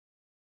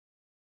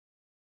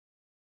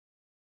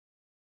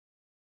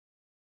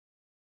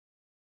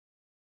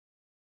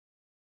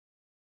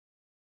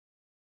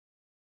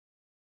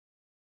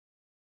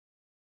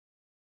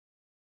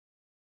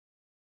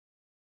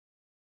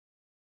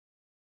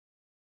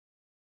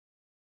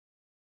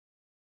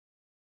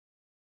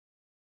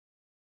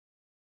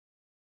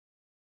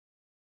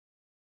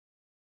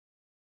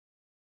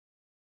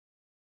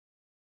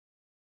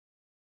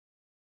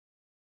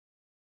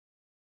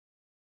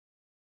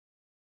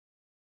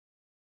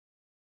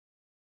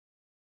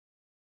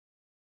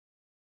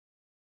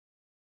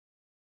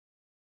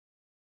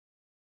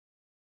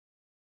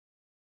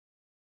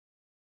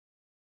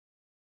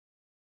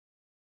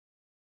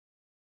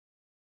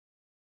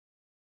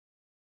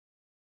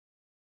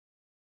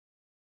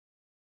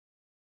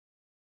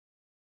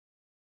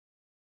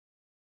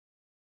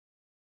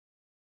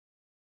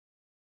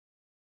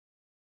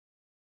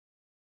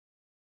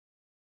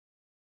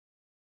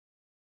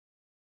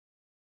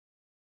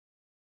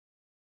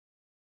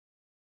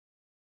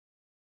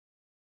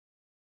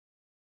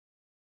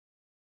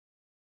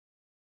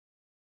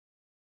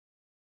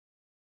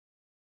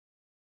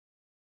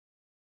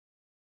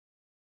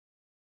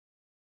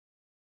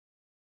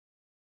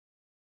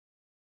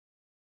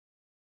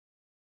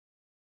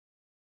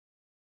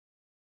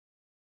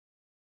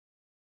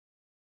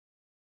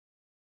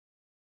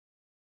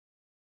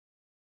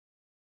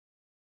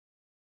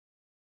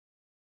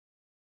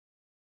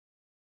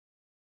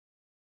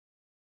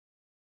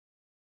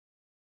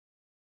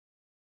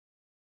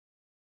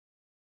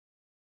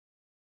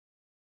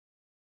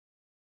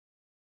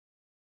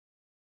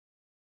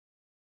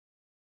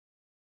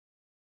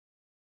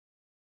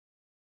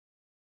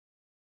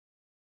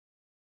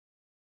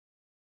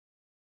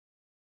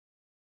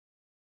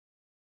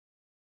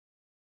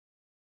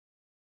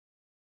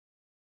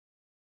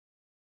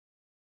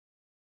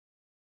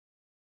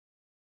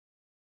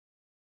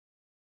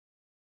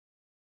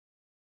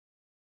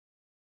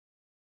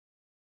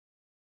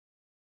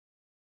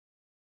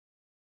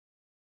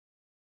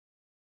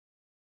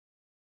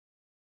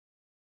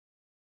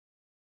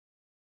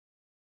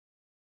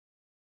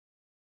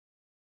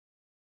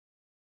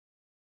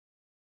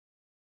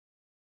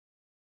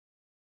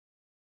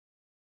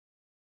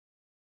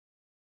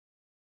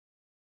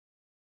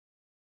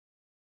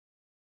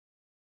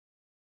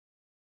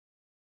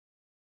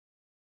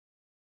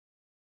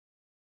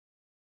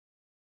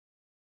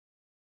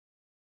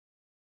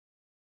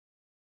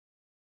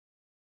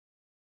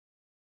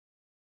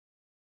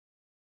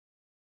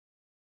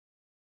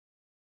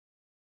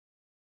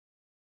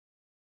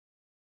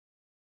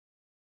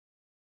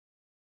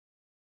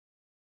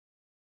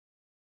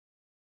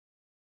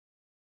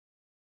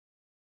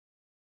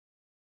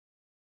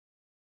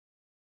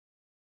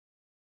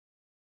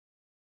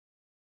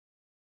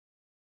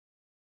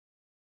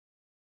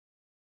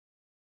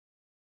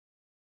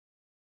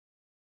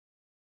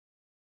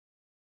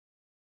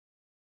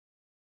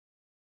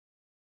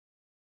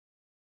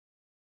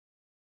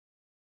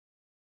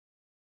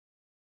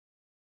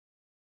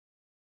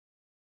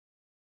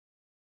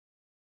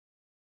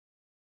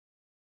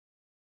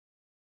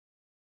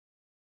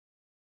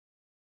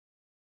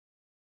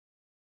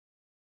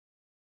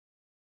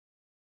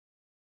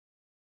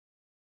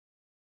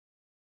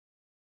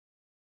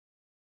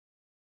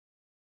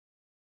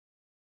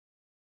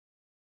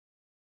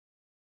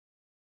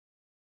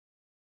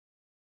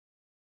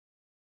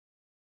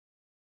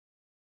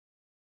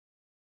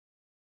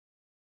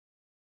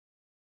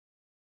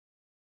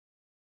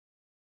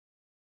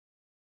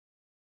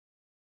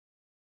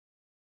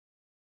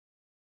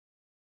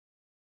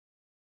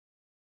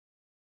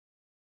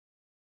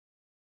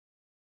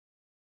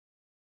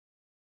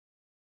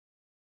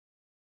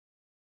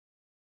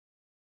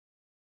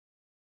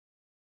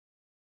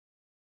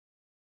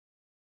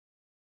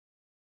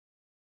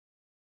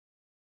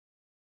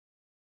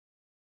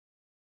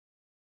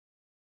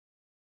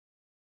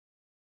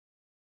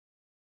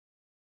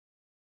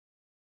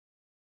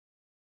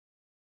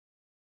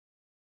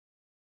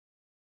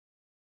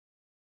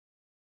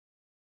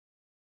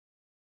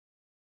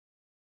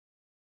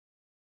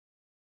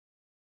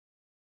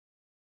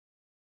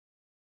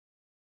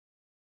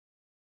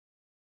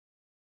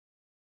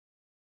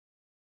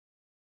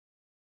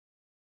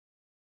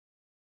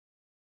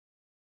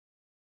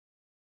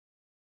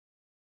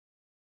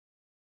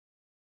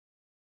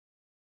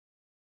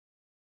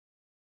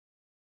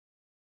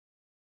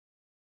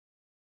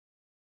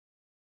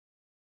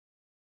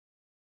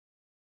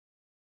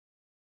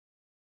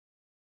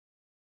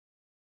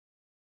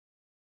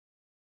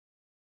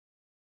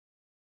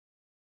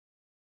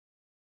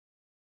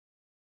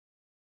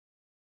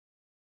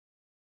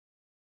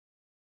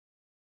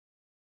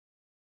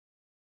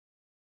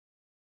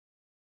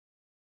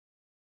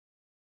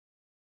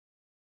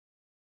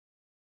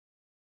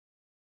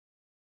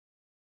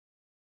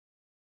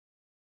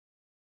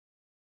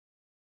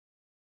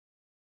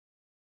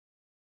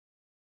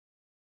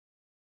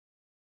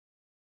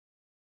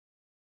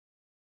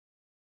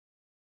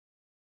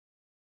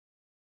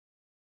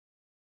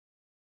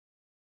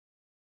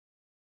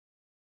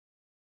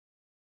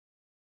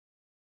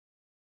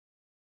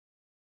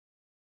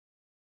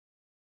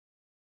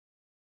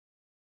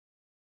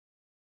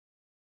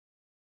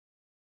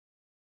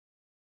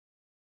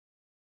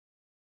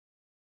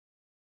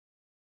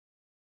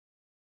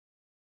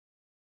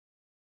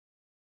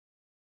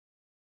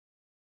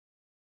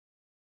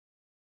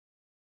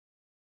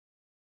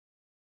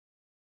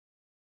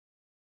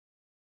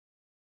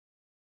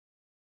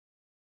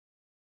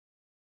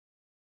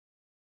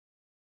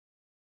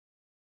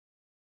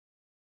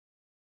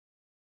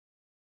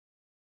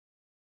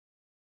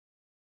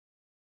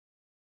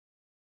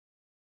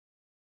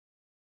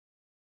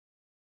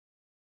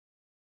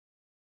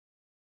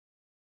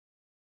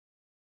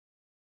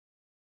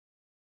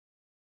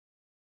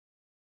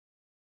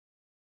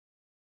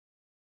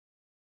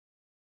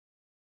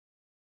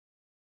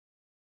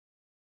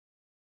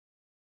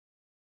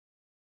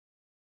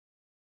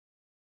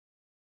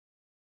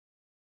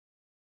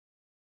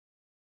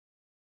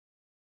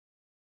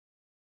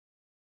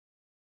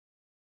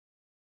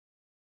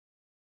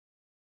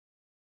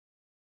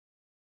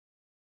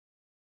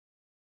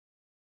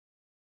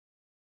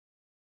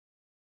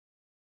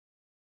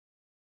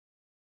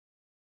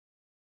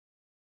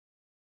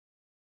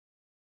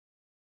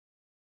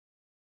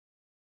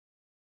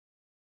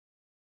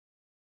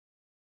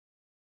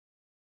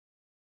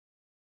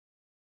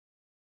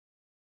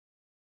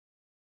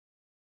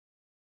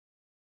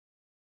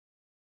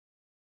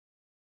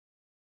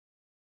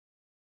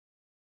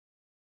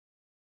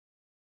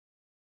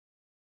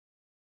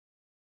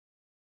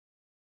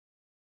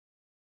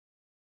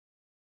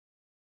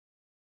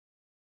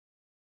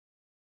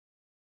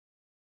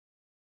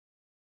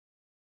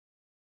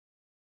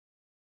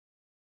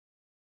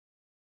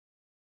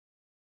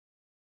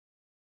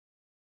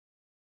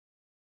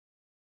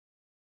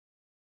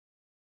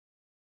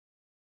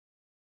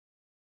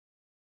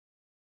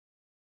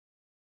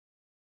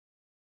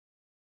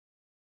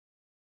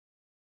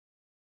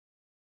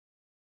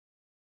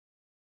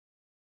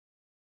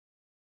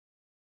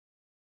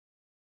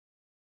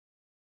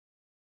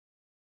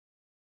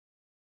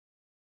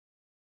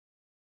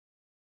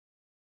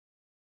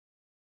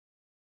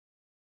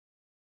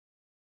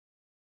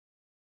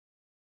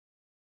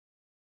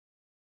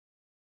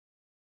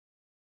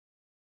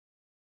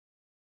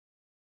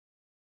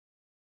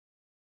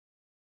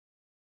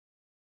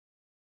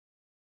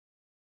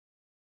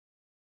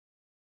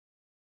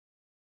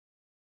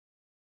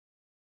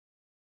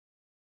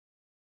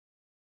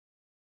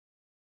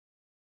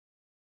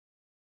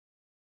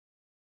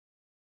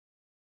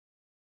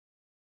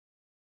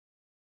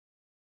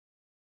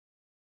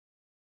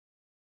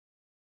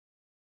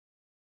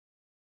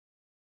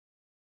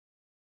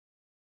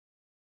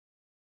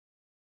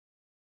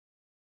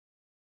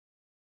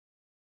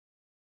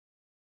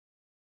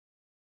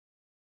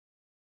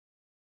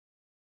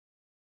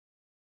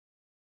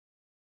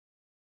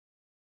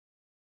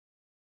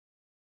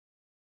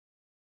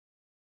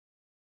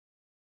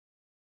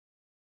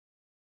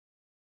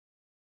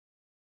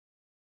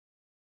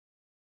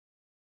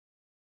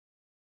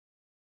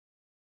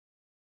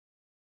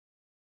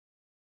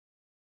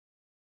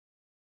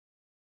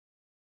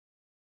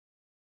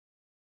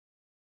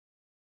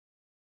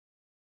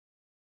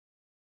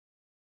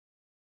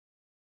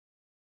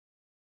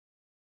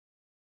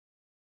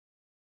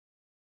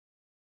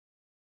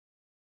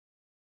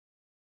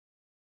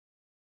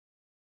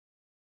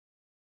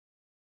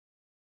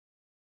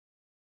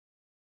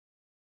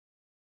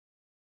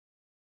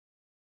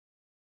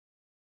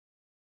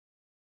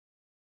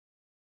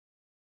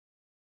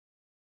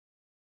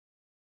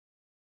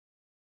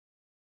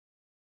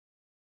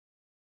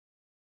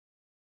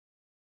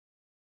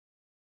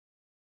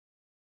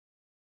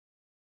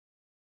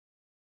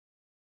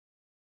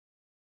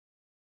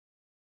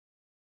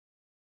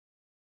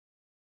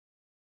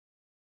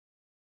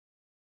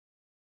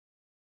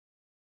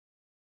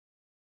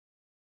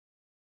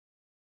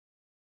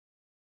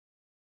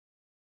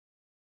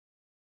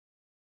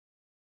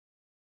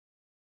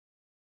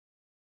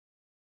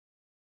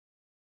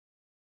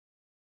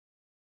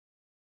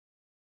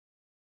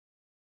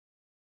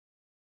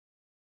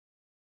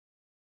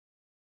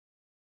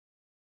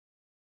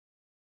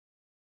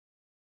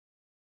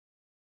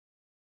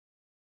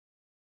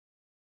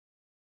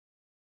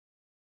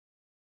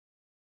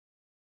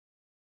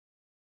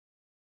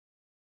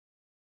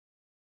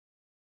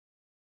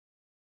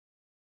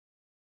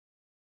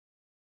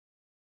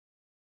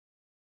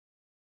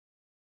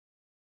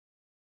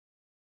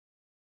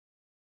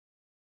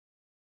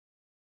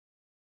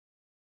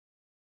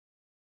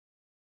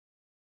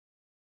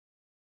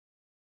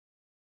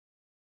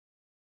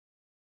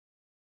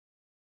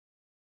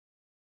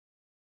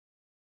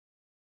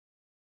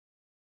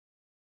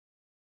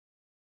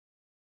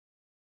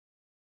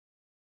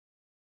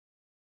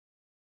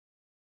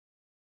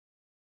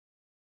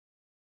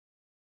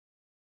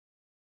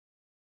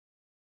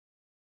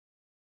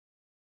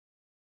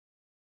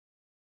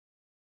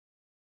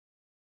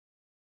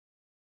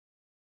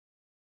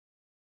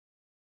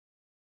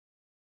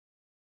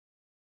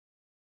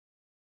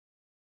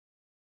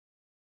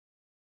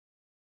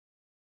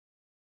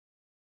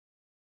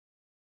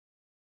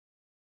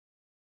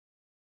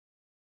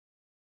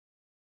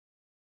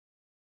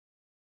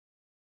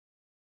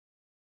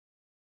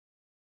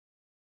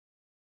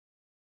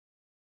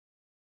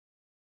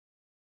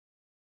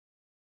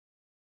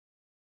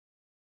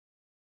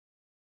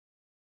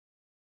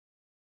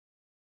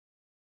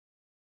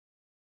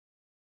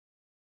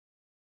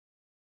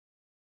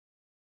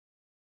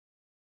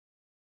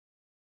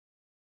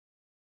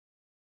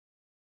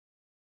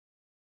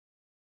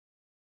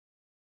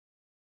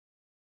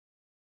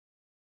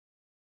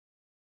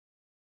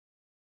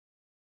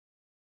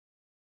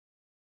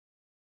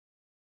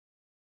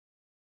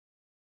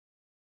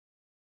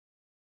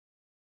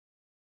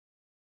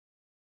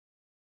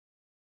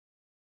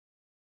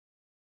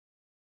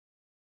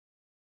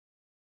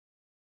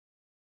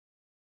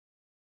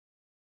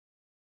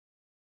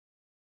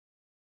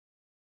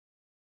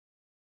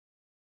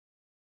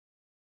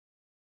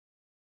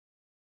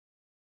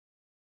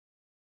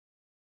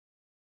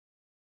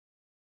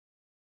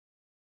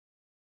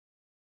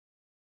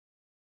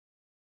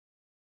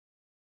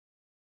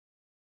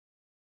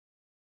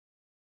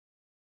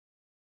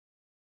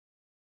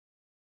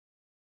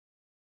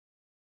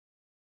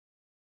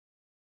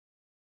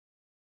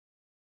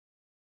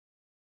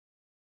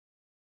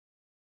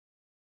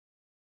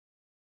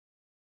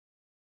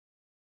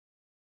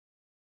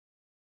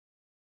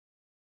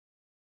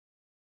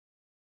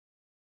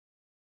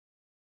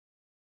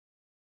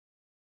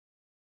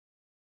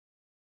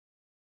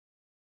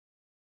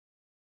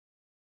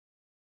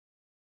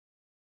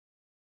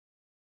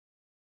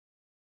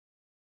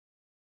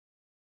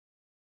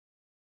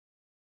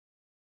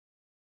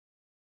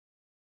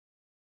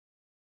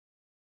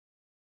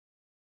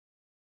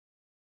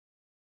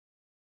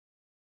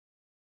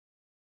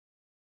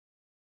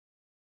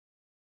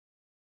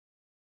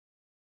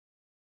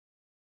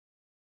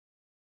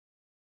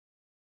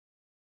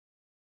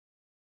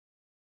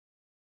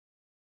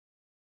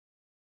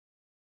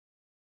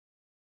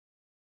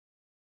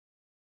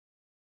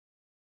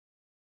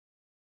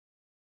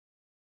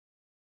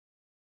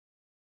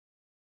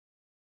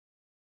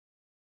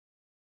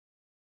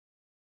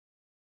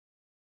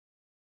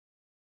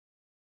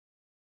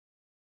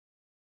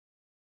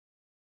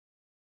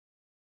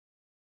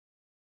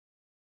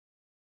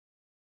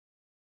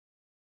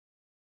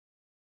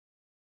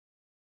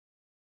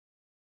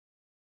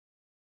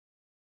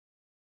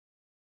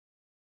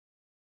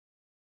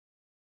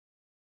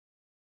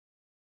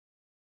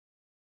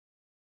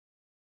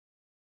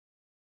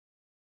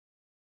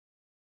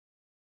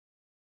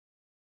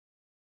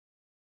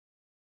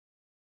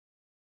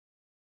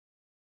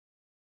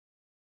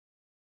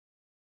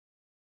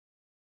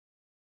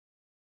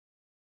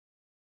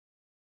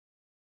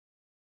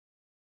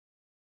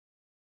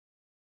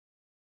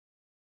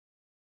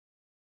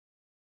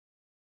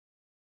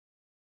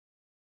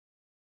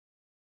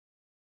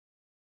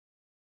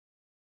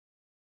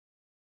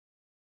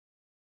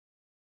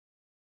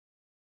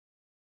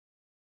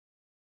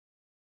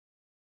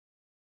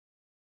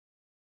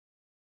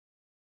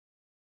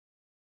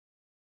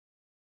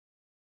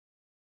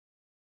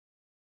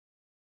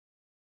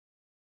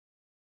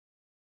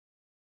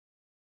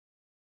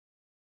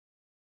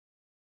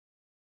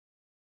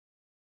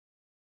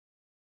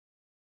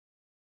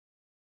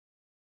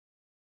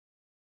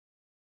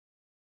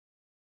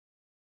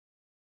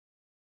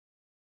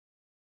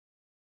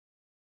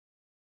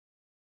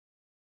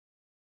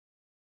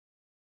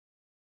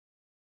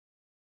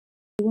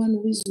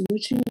who is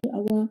watching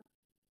our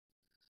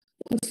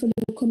portfolio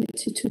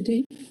committee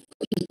today.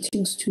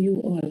 Greetings to you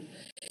all.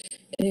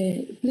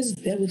 Please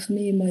bear with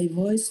me, my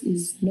voice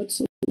is not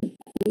so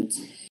good.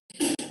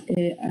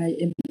 I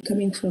am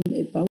coming from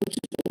a bout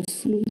of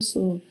flu,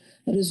 so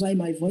that is why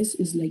my voice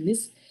is like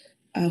this.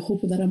 I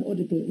hope that I'm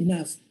audible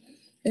enough.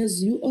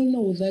 As you all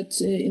know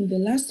that in the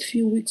last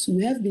few weeks,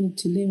 we have been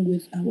dealing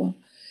with our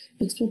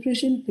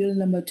Expropriation Bill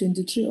number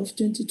 23 of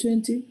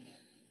 2020.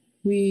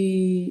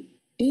 We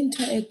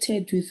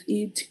interacted with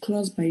it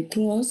clause by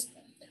clause.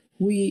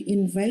 We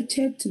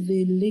invited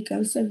the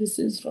legal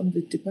services from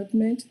the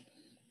department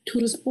to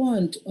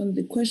respond on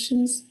the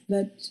questions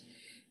that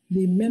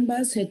the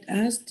members had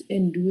asked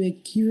and were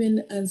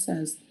given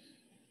answers.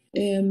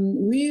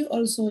 We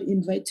also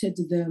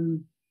invited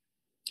them,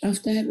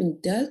 after having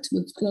dealt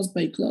with clause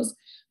by clause,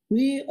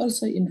 we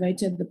also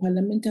invited the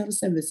parliamentary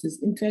services.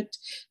 In fact,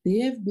 they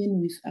have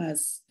been with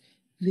us.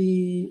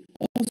 The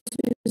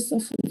Office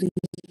of the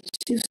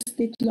Chief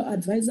State Law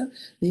Advisor,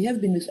 they have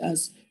been with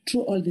us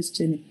through all this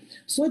journey.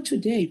 So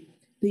today,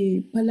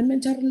 the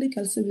parliamentary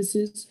legal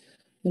services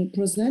will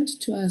present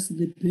to us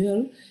the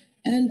bill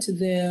and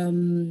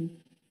the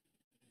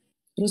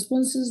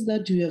responses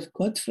that we have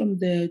got from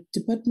the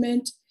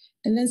department,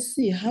 and then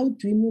see how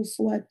do we move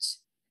forward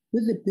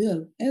with the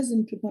bill as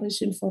in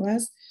preparation for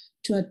us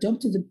to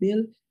adopt the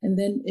bill, and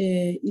then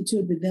it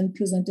will be then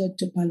presented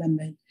to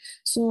Parliament.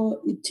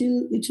 So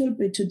it will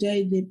be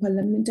today the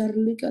parliamentary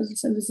legal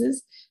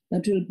services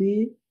that will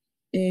be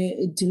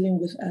dealing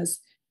with us.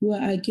 You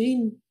are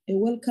again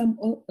welcome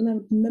all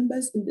honorable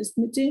members in this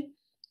meeting,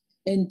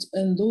 and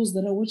those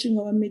that are watching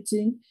our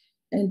meeting.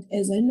 And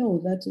as I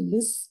know that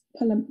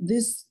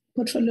this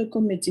portfolio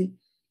committee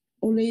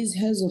always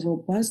has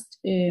robust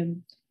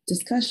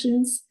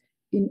discussions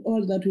in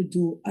all that we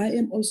do. I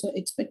am also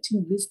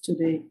expecting this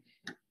today.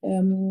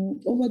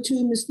 Over to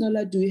you, Ms.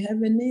 Nola. Do you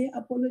have any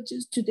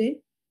apologies today?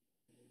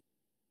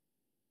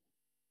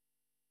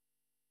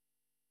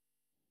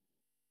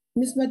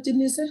 Ms.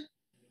 Martinez?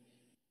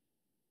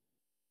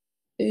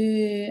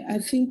 I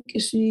think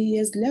she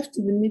has left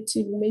the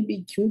meeting,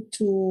 maybe due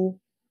to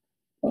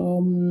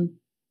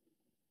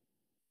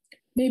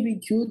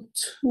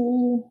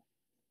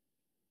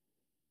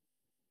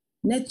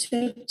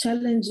network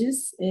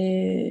challenges.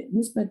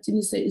 Ms.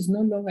 Martinez is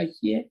no longer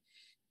here.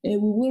 We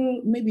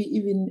will maybe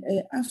even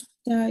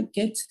after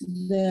get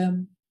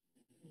the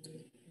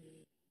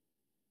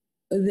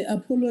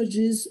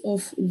apologies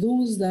of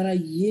those that are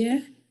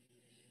here,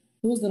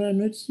 those that are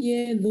not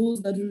here,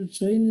 those that will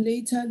join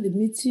later the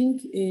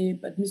meeting,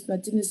 but Ms.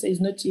 Martinez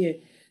is not here.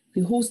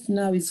 The host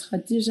now is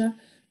Khadija,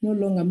 no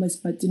longer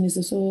Ms.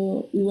 Martinez,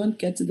 so we won't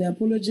get the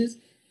apologies.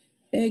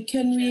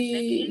 Can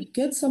we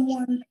get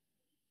someone?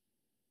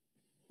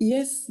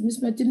 Yes,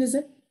 Ms. Martinez?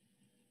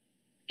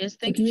 Yes,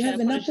 thank you. Do we have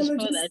an apology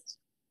apology? For that?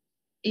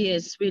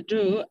 Yes, we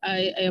do.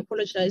 I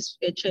apologize,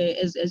 Chair.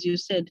 As you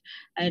said,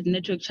 I had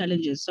network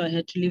challenges, so I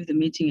had to leave the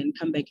meeting and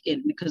come back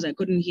in because I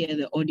couldn't hear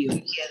the audio.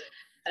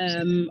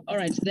 All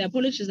right, the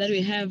apologies that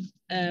we have,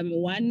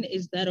 one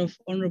is that of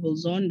Honorable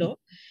Zondo.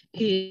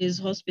 He is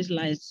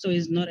hospitalized, so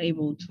he's not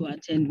able to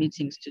attend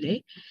meetings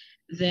today.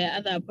 The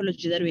other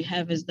apology that we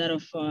have is that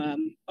of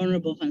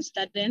Honorable Van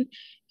Staden.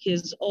 He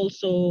is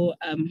also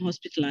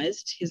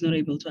hospitalized. He's not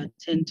able to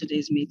attend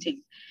today's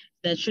meeting.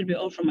 That should be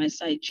all from my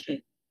side, Chair.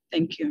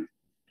 Thank you.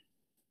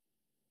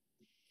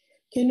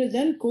 Can you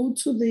then go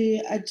to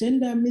the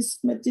agenda, Ms.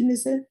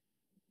 Martinez?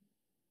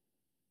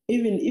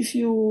 Even if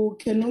you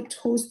cannot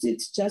host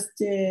it, just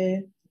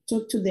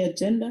talk to the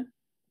agenda.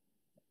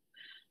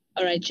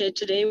 All right, Chair.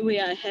 Today we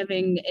are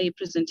having a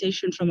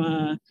presentation from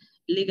our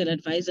legal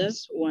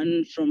advisors,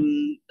 one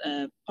from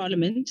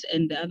Parliament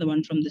and the other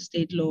one from the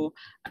State Law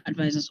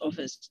Advisors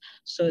Office.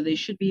 So they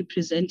should be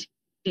presenting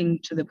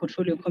to the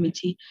Portfolio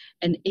Committee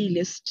an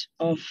A-list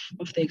of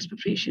the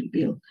expropriation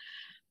bill.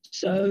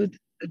 So,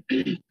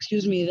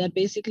 excuse me, that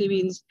basically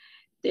means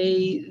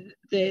the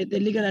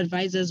legal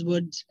advisors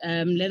would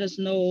let us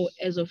know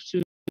as of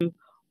to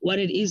what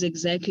it is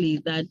exactly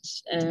that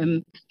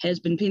has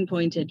been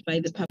pinpointed by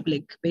the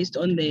public based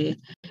on the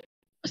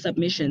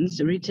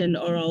submissions, written,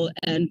 oral,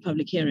 and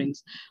public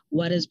hearings,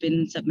 what has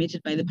been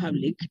submitted by the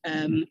public,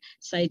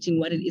 citing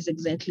what it is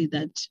exactly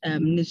that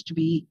needs to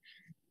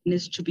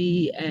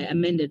be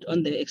amended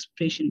on the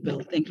expropriation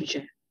bill. Thank you,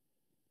 Chair.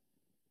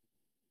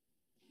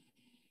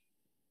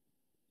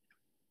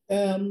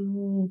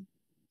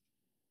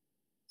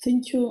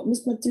 Thank you,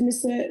 Ms.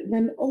 Martinez.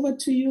 Then over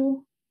to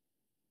you,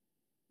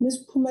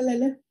 Ms.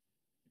 Pumalele.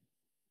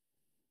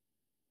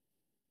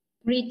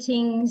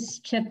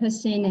 Greetings,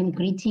 Chairperson, and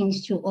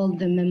greetings to all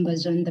the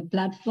members on the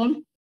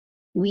platform.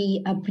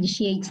 We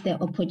appreciate the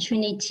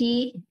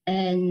opportunity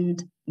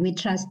and we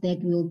trust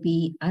that we'll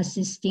be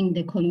assisting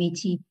the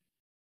committee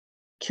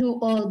to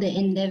all the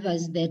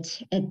endeavors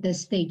that at the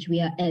stage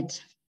we are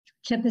at.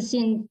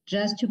 Chairperson,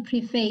 just to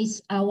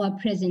preface our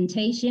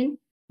presentation,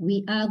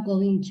 we are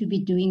going to be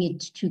doing it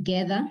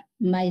together,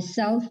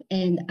 myself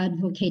and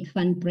Advocate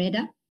Van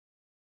Breda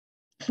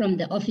from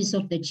the Office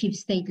of the Chief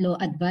State Law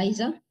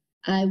Advisor,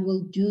 I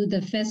will do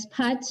the first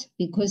part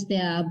because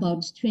there are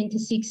about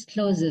 26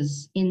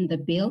 clauses in the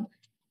bill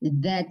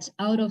that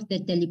out of the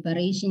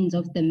deliberations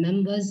of the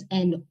members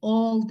and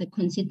all the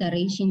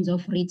considerations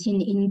of written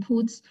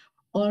inputs,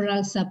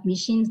 oral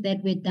submissions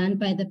that were done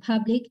by the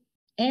public,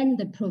 and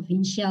the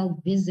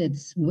provincial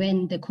visits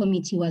when the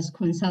committee was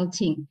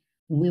consulting,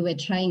 we were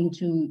trying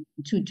to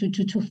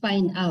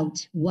find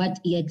out what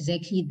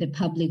exactly the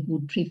public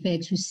would prefer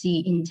to see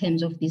in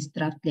terms of this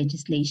draft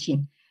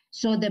legislation.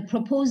 So the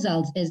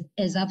proposals,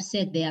 as I've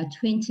said, there are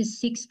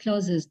 26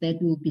 clauses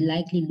that we'll be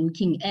likely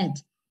looking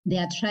at. They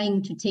are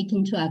trying to take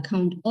into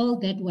account all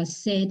that was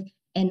said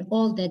and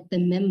all that the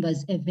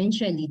members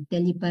eventually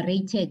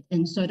deliberated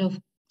and sort of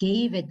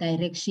gave a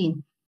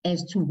direction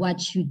as to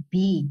what should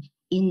be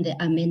in the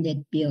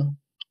amended bill.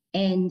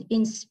 And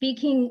in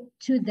speaking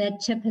to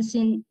that,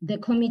 Chairperson, the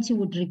committee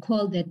would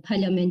recall that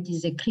Parliament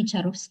is a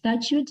creature of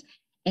statute,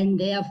 and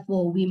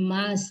therefore we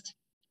must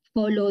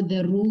follow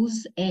the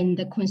rules and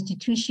the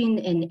Constitution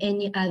and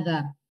any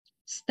other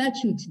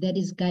statute that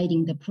is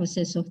guiding the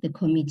process of the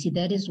committee.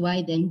 That is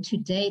why then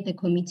today the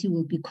committee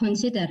will be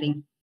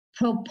considering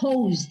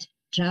proposed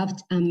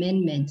draft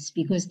amendments,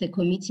 because the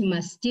committee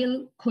must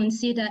still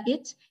consider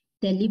it,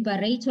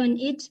 deliberate on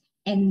it,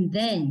 and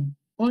then,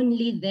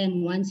 only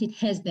then, once it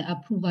has the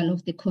approval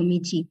of the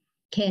committee,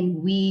 can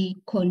we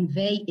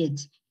convey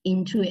it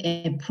into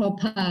a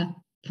proper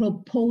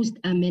proposed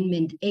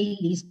amendment, a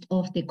list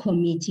of the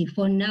committee.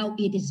 For now,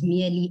 it is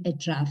merely a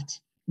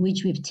draft,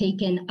 which we've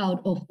taken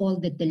out of all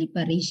the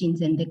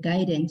deliberations and the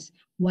guidance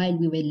while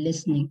we were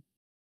listening.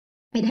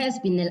 It has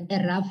been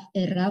a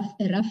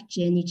rough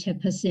journey,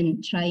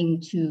 Chairperson,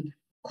 trying to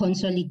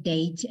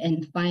consolidate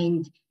and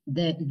find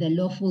the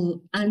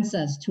lawful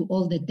answers to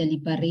all the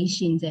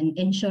deliberations and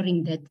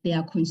ensuring that they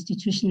are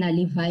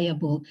constitutionally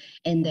viable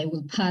and they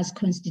will pass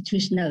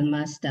constitutional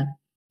muster.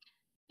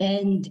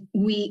 And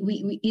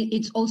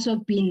it's also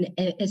been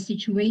a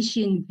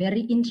situation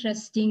very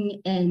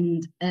interesting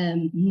and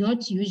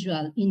not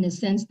usual, in a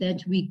sense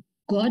that we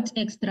got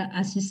extra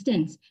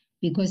assistance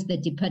because the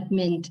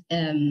department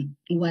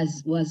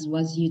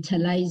was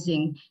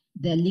utilizing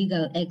the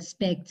legal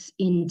experts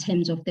in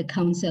terms of the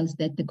counsels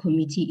that the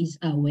committee is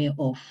aware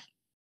of.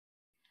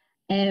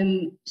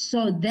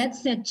 So that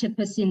said,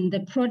 Chairperson,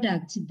 the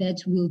product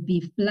that will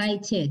be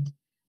flighted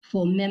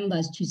for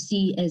members to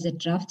see as a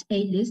draft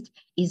A-list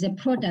is a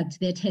product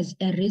that has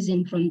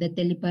arisen from the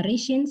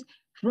deliberations,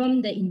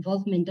 from the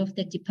involvement of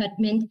the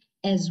department,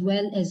 as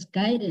well as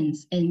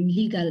guidance and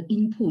legal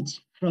input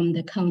from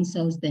the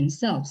councils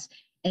themselves,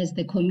 as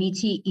the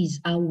committee is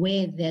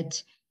aware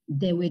that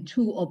there were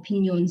two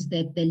opinions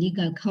that the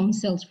legal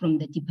counsels from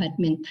the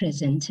department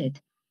presented.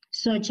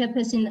 So,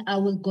 Chairperson, I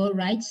will go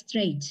right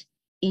straight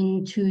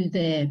into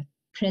the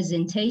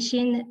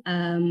presentation.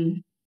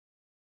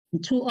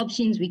 Two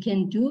options we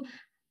can do.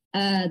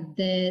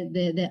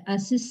 The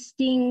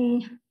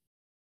assisting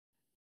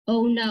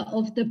owner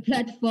of the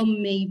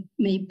platform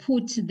may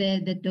put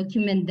the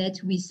document that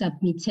we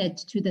submitted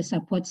to the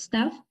support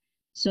staff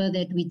so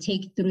that we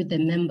take through the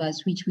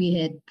members, which we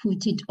had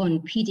put it on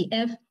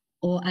PDF,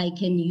 or I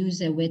can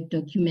use a Word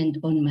document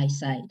on my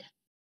side.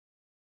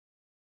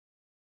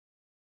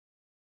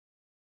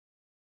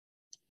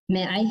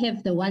 May I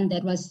have the one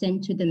that was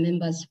sent to the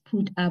members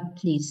put up,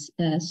 please,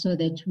 so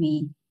that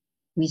we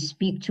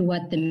speak to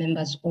what the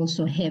members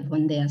also have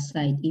on their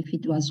side, if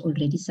it was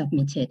already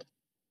submitted.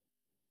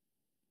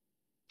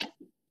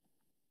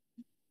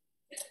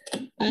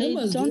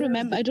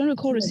 I don't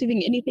recall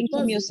receiving anything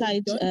from your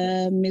side,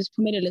 Ms.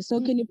 Pumedele.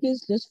 So can you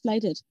please just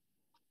flight it?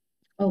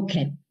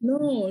 Okay.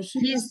 No, she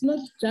must not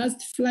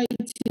just flight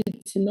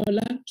it,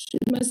 Nola. She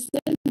must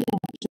send it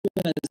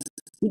to us.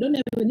 We don't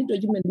have any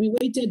document. We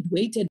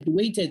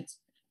waited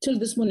till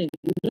this morning.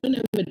 We don't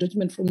have a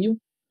document from you.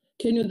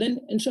 Can you then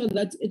ensure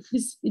that at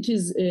least it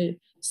is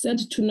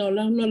sent to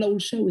Nola? Nola will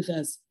share with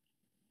us.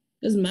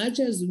 As much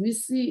as we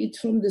see it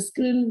from the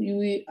screen,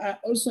 we are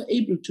also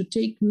able to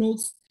take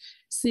notes,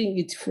 seeing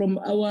it from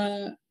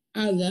our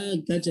other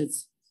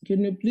gadgets.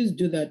 Can you please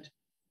do that?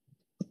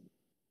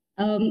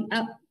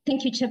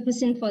 Thank you,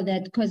 Chairperson, for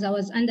that, because I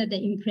was under the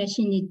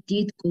impression it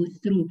did go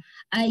through.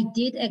 I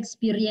did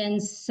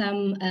experience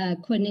some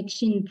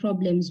connection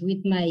problems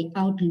with my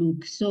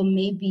Outlook, so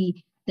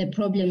maybe the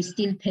problem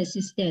still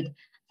persisted.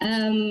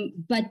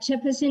 But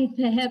Chairperson,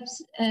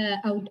 perhaps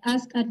I would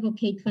ask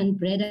Advocate Van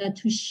Breda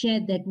to share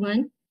that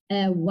one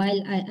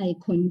while I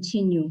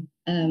continue,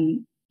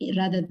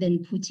 rather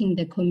than putting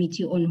the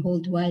committee on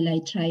hold while I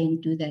try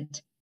and do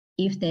that,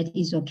 if that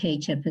is okay,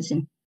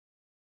 Chairperson.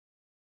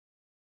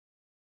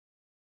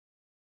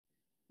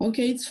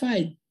 Okay, it's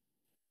fine.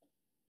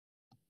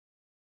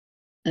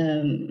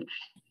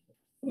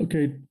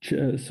 Okay,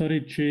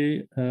 sorry,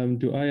 Chair.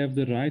 Do I have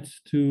the rights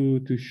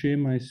to share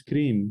my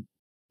screen?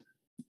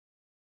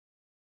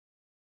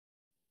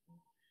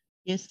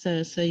 Yes,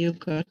 sir. So you've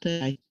got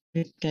the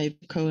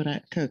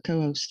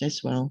co-host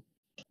as well.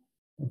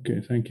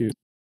 Okay, thank you.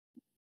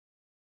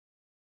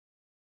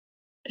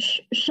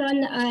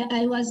 Sean,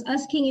 I was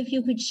asking if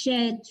you could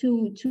share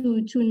to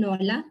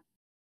Nola.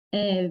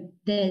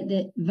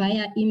 the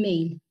via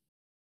email.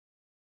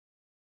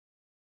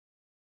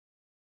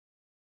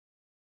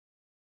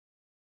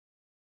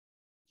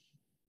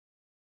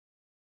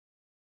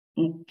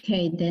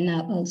 Okay, then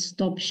I'll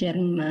stop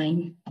sharing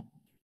mine.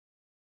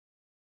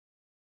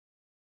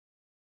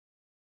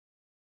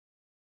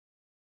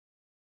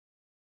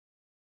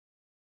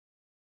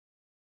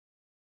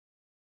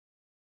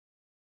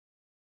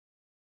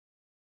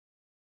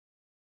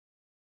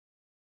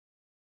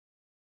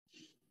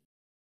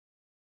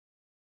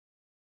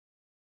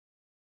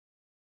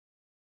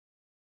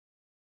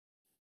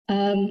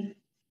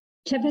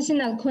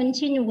 Chairperson, I'll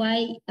continue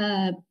why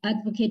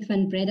Advocate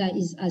Van Breda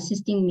is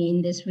assisting me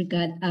in this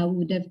regard. I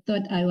would have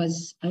thought I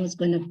was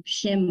going to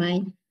share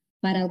mine,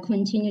 but I'll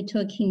continue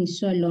talking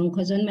so long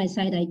because on my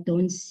side I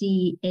don't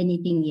see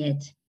anything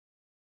yet.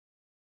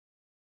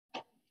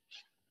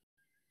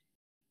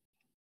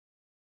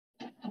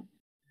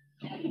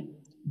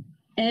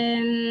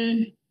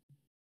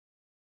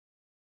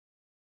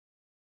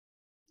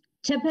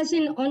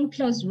 Chairperson, on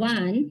clause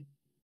 1,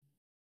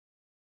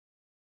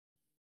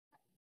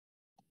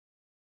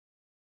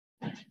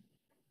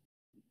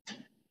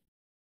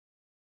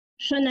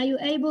 Sean, are you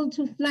able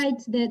to flight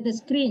the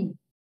screen?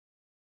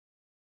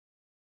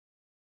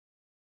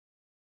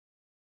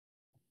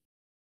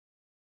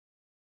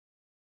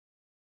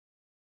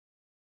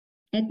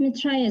 Let me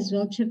try as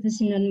well,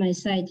 Chairperson, on my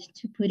side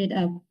to put it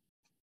up.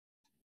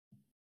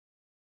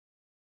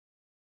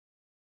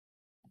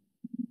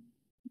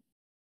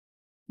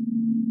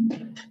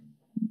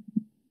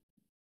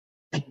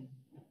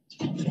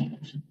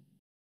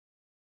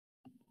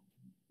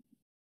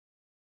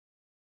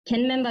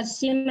 Can members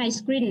see my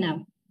screen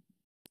now?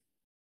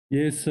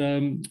 Yes,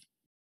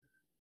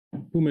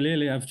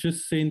 Pumelele, I've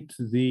just sent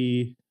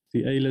the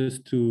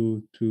A-list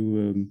to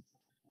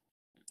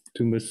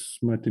Ms.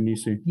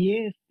 Martinise.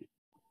 Yes.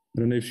 I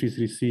don't know if she's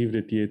received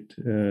it yet.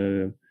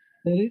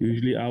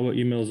 Usually our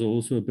emails are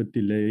also a bit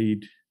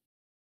delayed.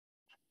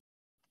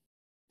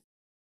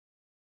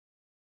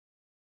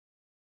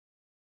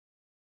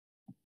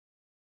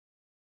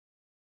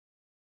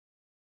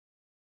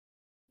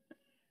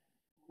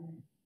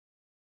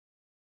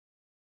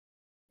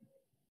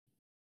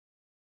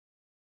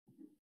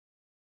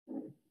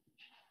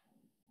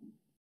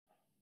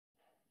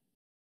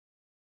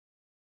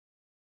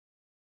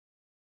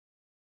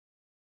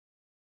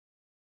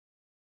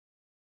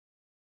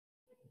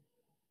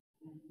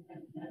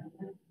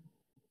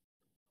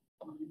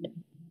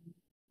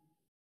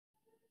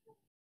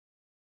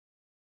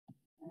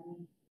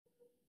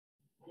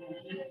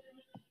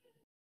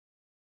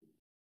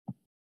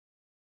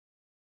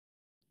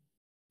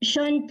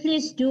 Sean,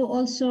 please do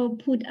also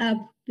put up,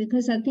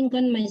 because I think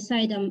on my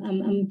side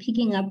I'm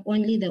picking up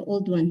only the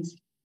old ones.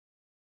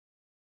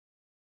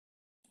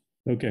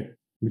 Okay,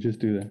 we just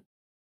do that.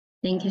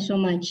 Thank you so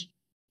much.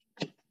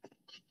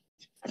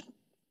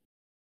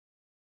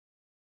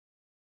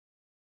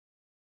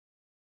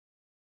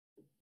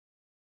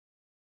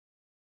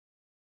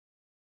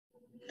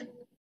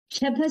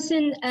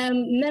 Chairperson,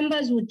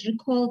 members would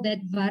recall that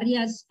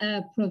various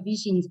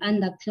provisions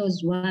under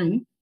clause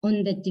 1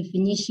 on the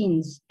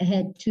definitions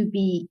had to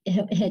be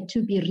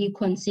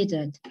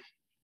reconsidered.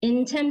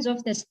 In terms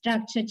of the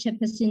structure,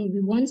 Chairperson,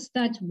 we won't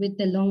start with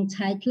the long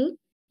title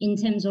in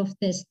terms of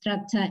the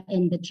structure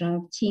and the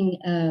drafting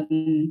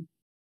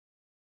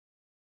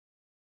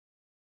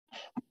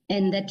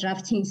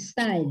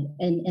style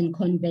and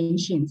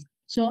conventions.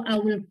 So I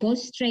will go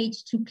straight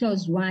to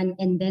clause 1,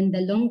 and then the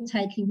long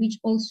title, which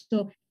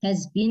also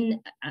has been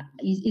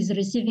is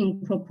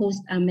receiving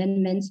proposed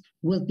amendments,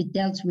 will be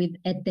dealt with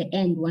at the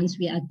end once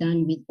we are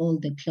done with all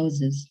the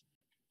clauses.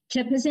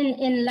 Chairperson,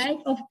 in light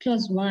of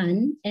clause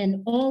 1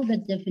 and all the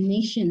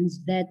definitions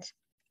that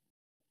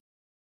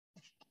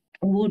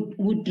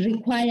would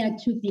require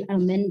to be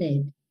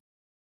amended,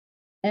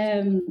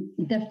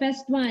 the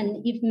first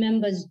one, if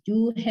members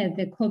do have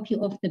a copy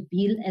of the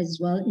bill as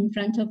well in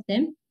front of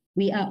them,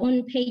 we are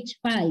on page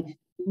 5.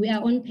 We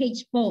are on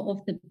page 4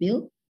 of the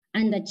bill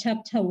under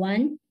chapter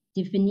 1,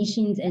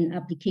 definitions and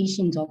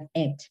applications of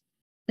Act.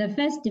 The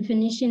first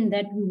definition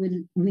that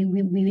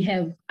we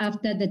have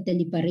after the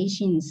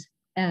deliberations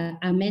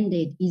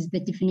amended is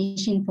the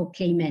definition for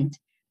claimant,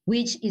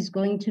 which is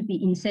going to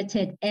be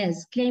inserted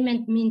as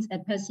claimant means a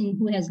person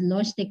who has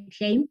lodged a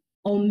claim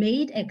or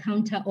made a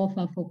counter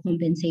offer for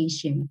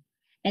compensation.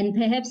 And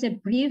perhaps a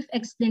brief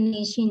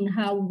explanation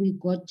how we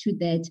got to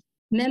that.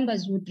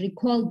 Members would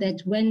recall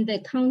that when the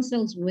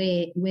councils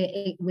were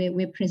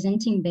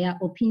presenting their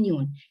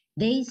opinion,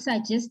 they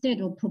suggested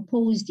or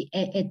proposed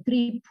a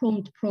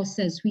three-pronged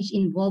process which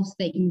involves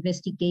the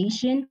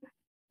investigation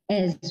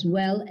as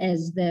well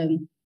as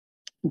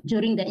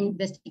during the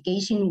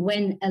investigation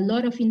when a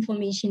lot of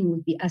information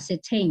would be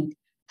ascertained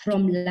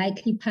from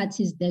likely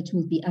parties that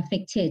will be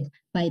affected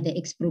by the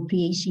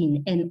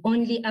expropriation. And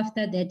only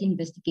after that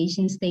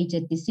investigation stage,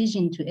 a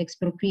decision to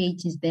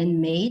expropriate is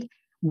then made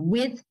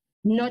with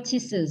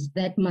notices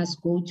that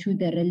must go to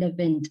the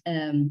relevant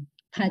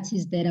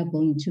parties that are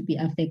going to be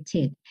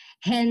affected.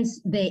 Hence,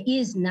 there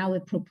is now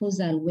a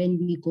proposal when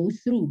we go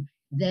through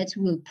that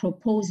will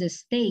propose a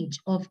stage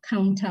of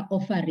counter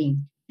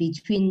offering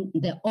between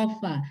the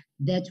offer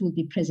that will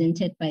be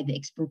presented by the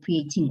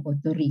expropriating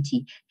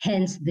authority,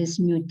 hence this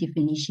new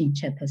definition,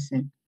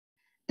 Chairperson.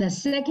 The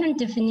second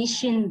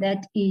definition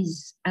that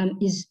is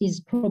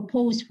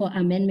proposed for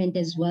amendment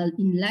as well,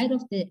 in light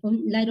of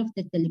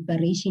the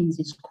deliberations,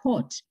 is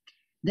court.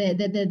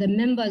 The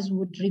members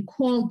would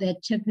recall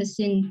that,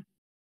 Chairperson,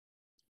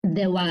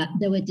 there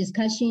were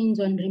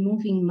discussions on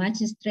removing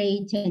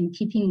magistrate and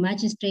keeping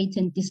magistrate,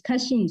 and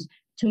discussions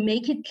to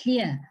make it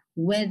clear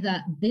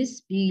whether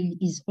this bill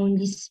is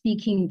only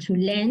speaking to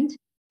land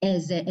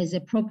as a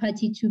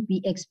property to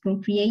be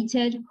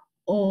expropriated,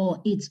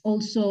 or it's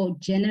also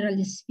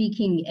generally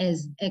speaking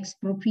as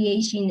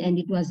expropriation, and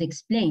it was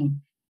explained,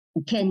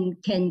 can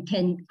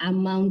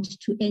amount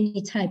to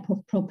any type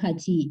of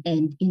property,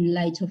 and in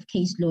light of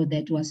case law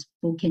that was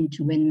spoken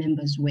to when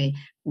members were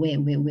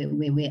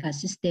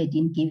assisted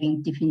in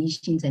giving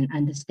definitions and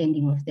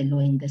understanding of the law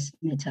in this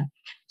matter.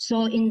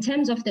 So in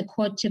terms of the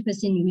court,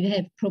 Chairperson, we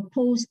have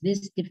proposed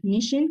this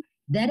definition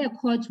that a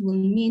court will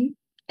mean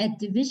a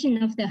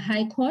division of the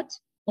High Court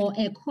or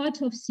a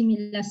court of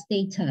similar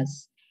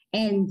status.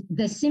 And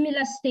the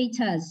similar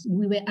status,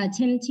 we were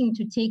attempting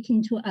to take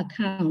into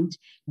account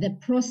the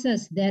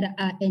process that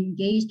are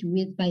engaged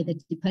with by the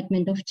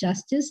Department of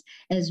Justice,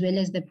 as well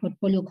as the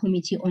Portfolio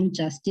Committee on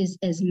Justice.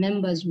 As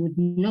members would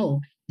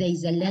know, there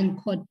is a land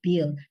court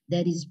bill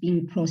that is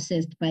being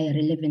processed by a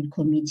relevant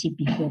committee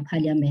before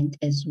Parliament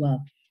as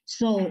well.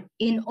 So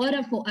in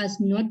order for us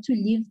not to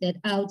leave that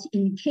out,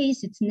 in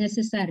case it's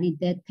necessary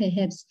that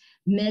perhaps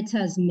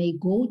matters may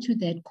go to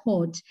that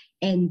court,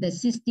 and the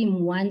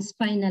system once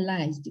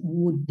finalized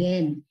would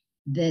then,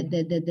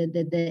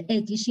 the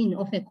addition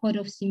of a court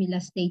of similar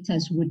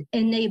status would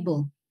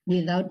enable,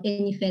 without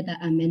any further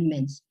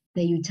amendments,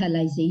 the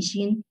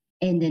utilization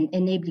and an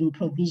enabling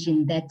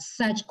provision that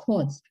such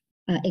courts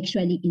are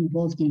actually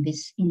involved in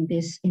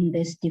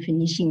this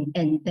definition.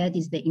 And that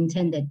is the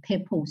intended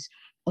purpose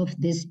of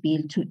this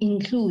bill, to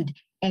include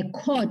a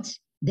court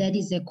that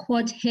is a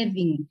court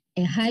having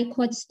a high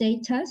court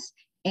status,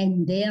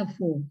 and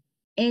therefore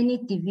any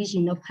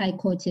division of high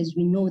court, as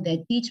we know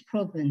that each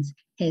province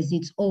has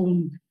its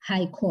own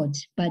high court,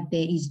 but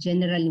there is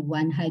generally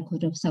one High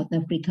Court of South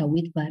Africa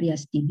with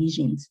various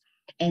divisions.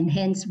 And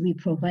hence we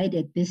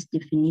provided this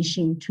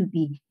definition to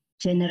be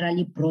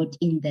generally brought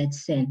in that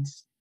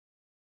sense.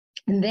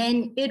 And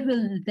then it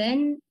will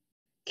then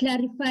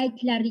clarify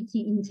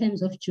clarity in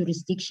terms of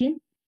jurisdiction.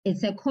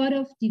 It's a court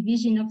of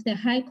division of the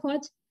High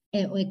Court,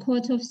 or a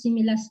court of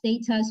similar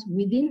status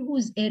within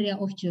whose area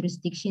of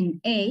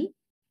jurisdiction A,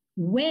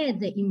 where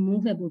the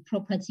immovable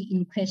property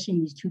in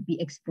question is to be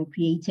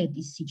expropriated,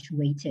 is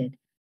situated.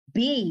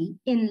 B,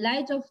 in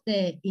light of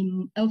the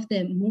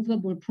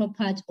movable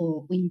property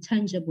or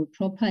intangible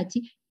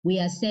property, we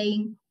are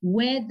saying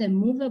where the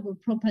movable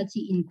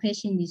property in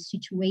question is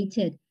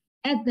situated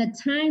at the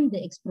time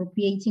the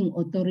expropriating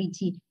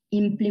authority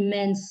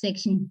implements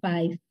Section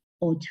 5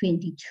 or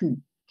 22.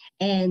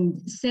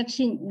 And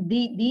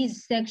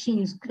these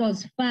sections,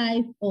 Clause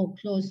 5 or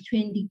Clause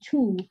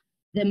 22,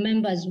 the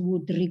members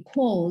would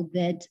recall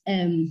that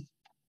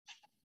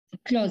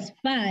Clause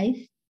 5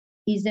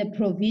 is a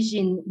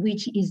provision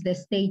which is the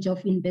stage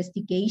of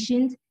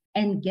investigations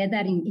and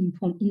gathering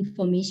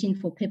information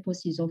for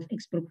purposes of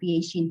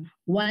expropriation,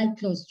 while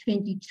Clause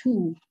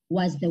 22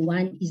 is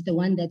the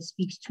one that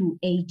speaks to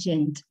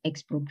agent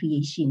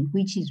expropriation,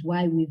 which is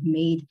why we've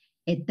made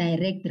a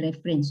direct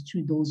reference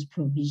to those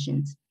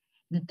provisions.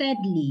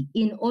 Thirdly,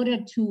 in order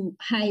to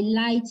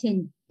highlight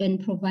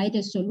and provide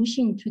a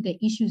solution to the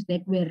issues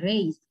that were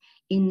raised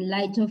in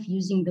light of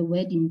using the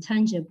word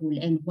intangible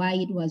and why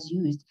it was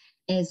used,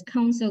 as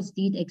councils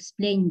did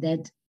explain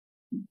that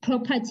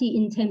property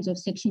in terms of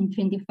Section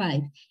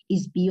 25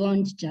 is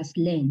beyond just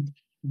land,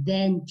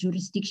 then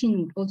jurisdiction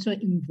would also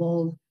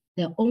involve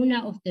the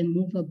owner of the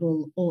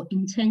movable or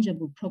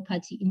intangible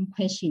property in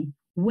question,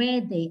 where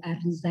they are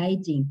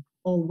residing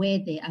or where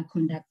they are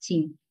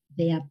conducting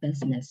their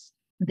business.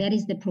 That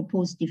is the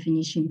proposed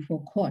definition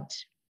for court.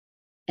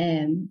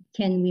 Can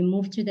we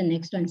move to the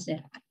next one, sir?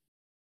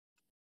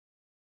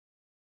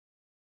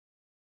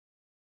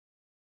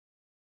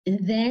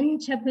 Then,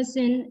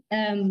 Chairperson,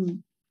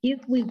 if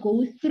we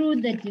go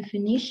through the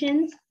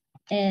definitions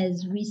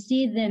as we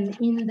see them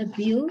in the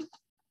bill,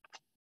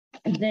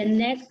 the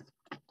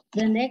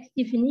next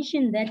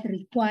definition that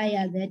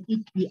require that it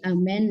be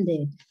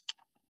amended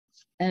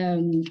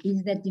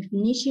is the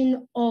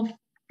definition of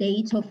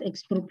date of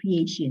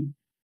expropriation.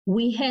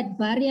 We had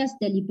various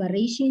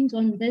deliberations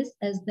on this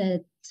as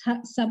the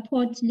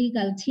support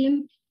legal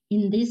team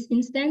in this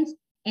instance,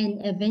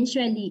 and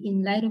eventually,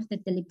 in light of the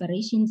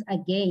deliberations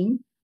again,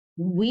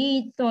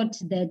 we thought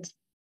that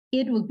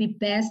it would be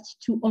best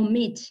to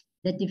omit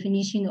the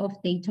definition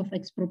of date of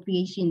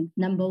expropriation.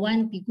 Number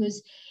one,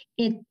 because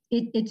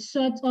it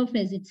sort of,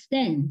 as it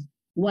stands,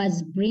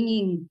 was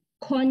bringing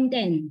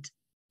content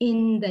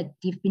in the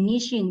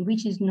definition,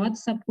 which is not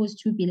supposed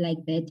to be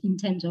like that in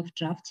terms of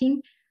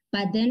drafting.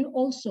 But then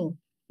also,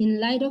 in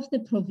light of the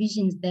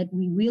provisions that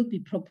we will be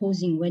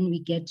proposing when we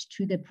get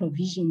to the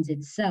provisions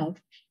itself,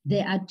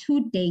 there are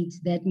two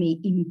dates that may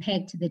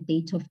impact the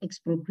date of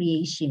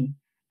expropriation.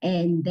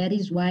 And that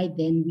is why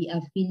then we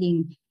are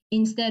feeling,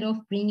 instead of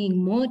bringing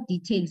more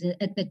details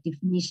at the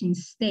definition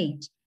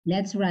stage,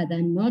 let's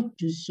rather not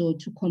do so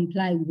to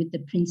comply with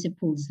the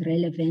principles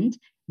relevant.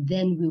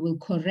 Then we will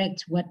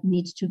correct what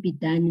needs to be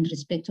done in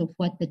respect of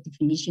what the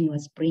definition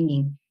was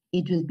bringing.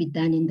 It will be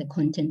done in the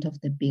content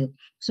of the bill.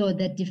 So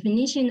the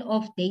definition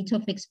of date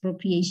of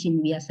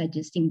expropriation, we are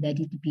suggesting that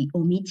it be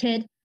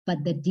omitted,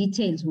 but the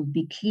details will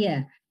be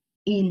clear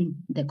in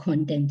the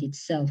content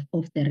itself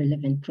of the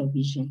relevant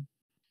provision.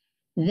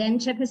 Then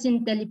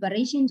Chairperson,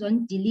 deliberations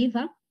on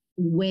deliver,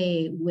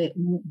 where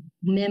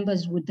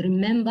members would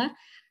remember,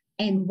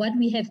 and what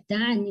we have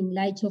done in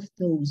light of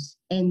those,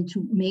 and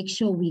to make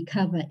sure we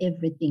cover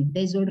everything.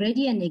 There's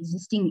already an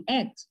existing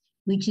act,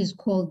 which is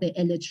called the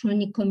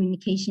Electronic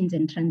Communications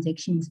and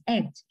Transactions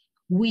Act,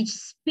 which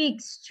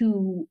speaks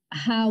to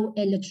how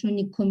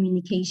electronic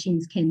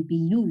communications can be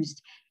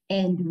used.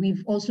 And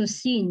we've also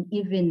seen,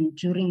 even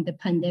during the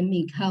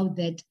pandemic, how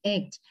that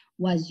act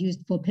was used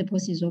for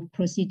purposes of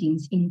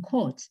proceedings in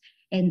courts.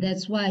 And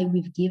that's why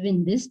we've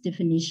given this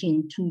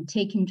definition to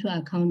take into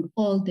account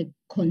all the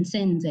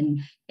concerns and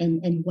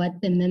what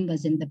the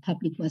members and the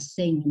public was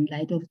saying in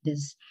light of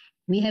this.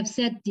 We have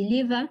said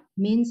deliver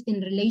means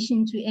in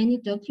relation to any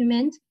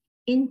document,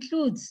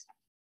 includes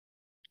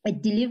a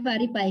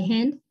delivery by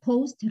hand,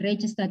 post,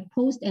 registered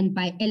post, and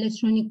by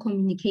electronic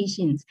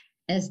communications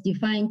as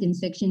defined in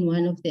Section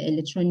 1 of the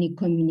Electronic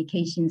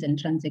Communications and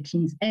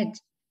Transactions Act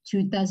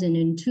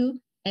 2002,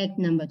 Act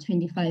number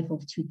 25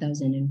 of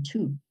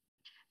 2002.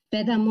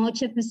 Furthermore,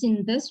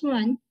 Chairperson, this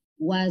one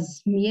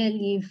was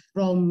merely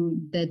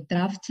from the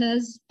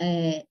drafters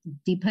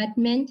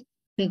department,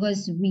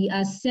 because we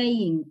are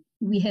saying,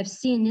 we have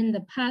seen in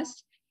the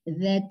past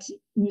that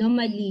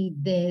normally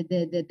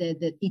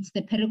it's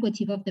the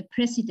prerogative of the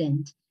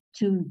president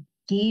to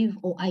give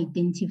or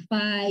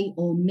identify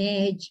or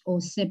merge or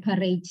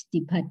separate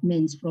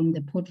departments from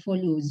the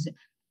portfolios.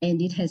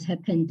 And it has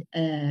happened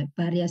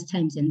various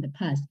times in the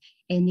past.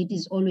 And it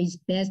is always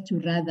best to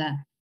rather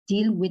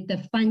deal with the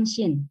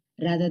function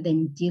rather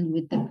than deal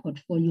with the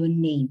portfolio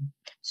name.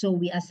 So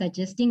we are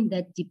suggesting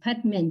that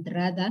department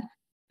rather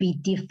be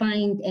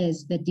defined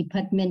as the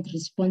department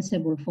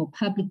responsible for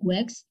public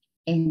works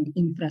and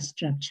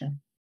infrastructure.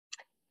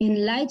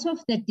 In light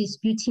of the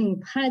disputing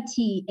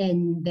party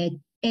and the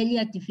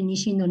earlier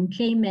definition on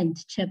claimant,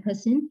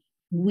 Chairperson,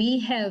 we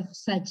have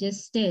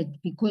suggested,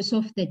 because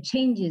of the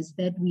changes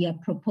that we are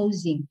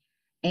proposing,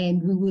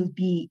 and we will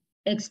be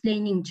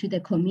explaining to the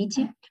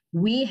committee,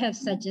 we have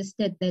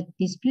suggested that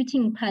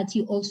disputing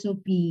party also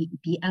be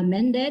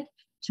amended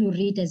to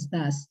read as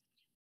thus.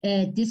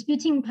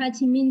 Disputing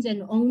party means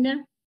an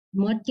owner,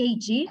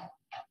 mortgagee,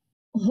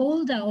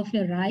 holder of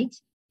a right,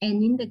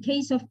 and in the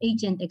case of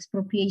agent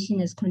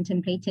expropriation as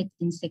contemplated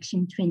in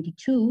Section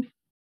 22,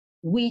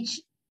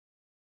 which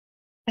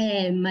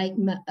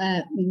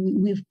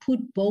we've put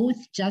both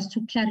just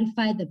to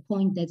clarify the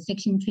point that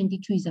Section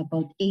 22 is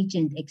about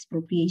agent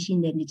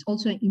expropriation, and it's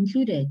also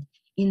included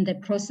in the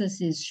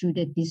processes should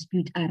a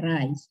dispute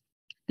arise.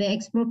 The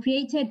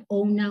expropriated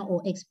owner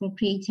or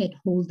expropriated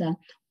holder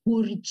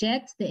who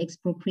rejects the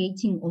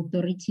expropriating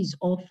authority's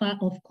offer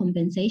of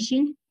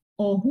compensation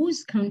or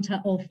whose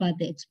counter-offer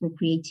the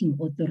expropriating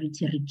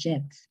authority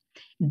rejects.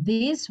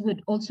 This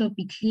would also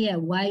be clear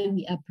why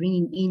we are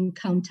bringing in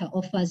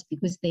counter-offers,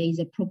 because there is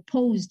a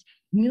proposed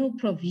new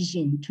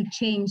provision to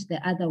change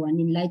the other one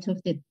in light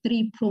of the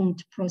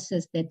three-pronged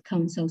process that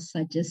Council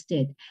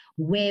suggested,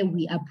 where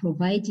we are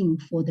providing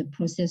for the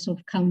process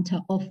of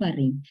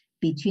counter-offering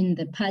between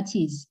the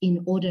parties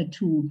in order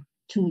to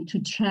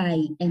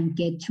try and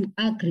get to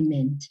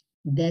agreement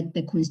that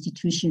the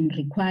Constitution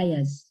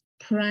requires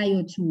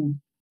prior to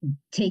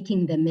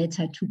taking the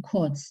matter to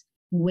courts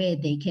where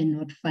they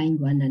cannot find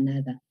one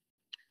another.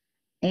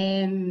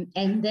 And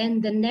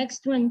then the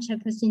next one,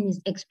 Chairperson, is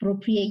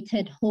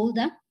expropriated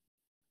holder.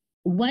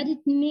 What it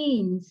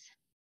means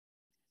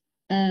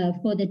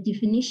for the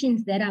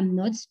definitions that I'm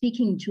not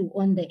speaking to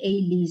on the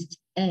A list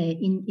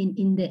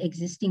in the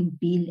existing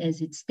bill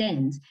as it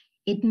stands,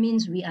 it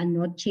means we are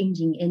not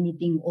changing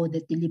anything, or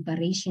the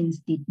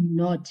deliberations did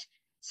not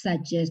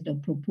suggest or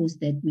propose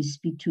that we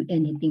speak to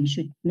anything.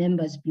 Should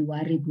members be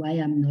worried why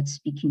I'm not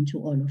speaking to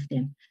all of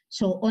them?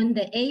 So on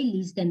the A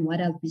list, and what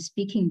I'll be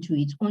speaking to,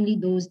 it's only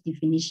those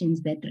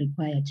definitions that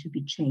require to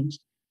be changed.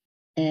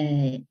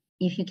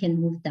 If you can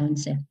move down,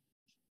 sir.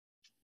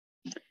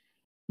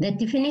 The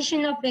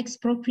definition of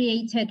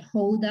expropriated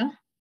holder.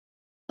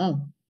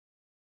 Oh,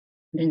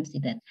 I didn't see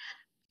that.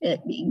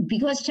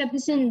 Because,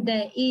 Chairperson,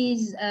 there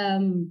is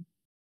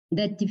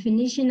the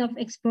definition of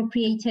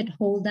expropriated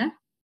holder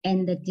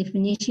and the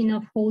definition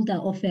of holder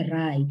of a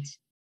right.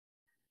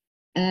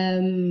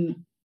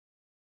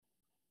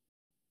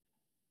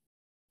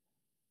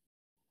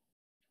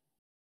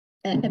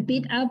 A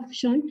bit up,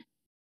 Sean.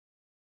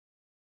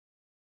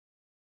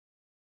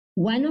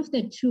 One of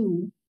the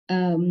two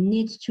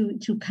needs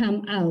to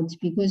come out,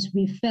 because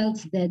we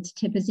felt that,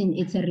 Chairperson,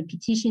 it's a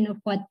repetition of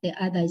what the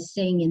other is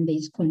saying and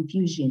there's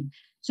confusion.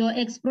 So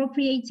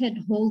expropriated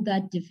holder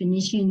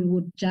definition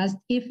would just,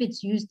 if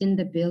it's used in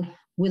the bill,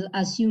 will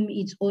assume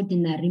its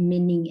ordinary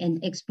meaning,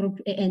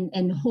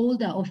 and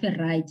holder of a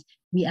right,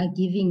 we are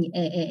giving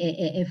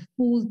a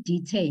full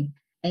detail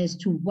as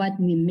to what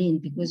we mean,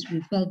 because we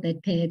felt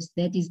that perhaps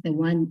that is the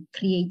one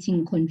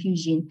creating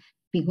confusion,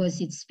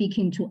 because it's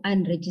speaking to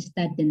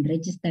unregistered and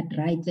registered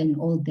rights and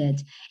all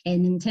that.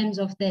 And in terms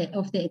of the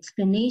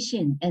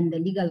explanation and the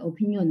legal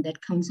opinion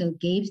that Council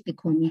gave the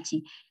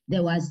committee,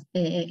 there was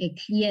a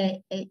clear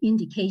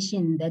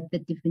indication that the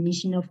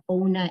definition of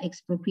owner,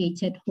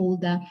 expropriated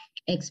holder,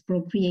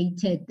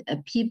 expropriated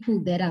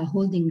people that are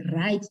holding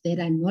rights that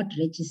are not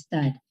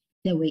registered,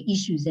 there were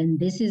issues. And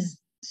this is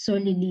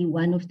solely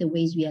one of the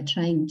ways we are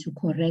trying to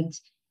correct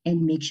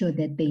and make sure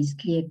that there is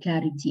clear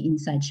clarity in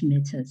such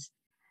matters.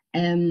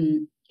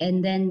 And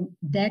then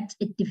that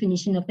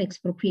definition of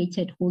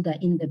expropriated holder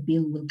in the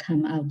bill will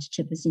come out,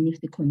 Chairperson, if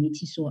the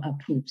committee so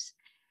approves.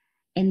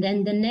 And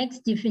then the next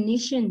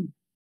definition,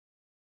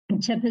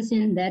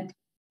 Chairperson, that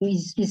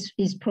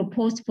is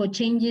proposed for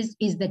changes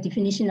is the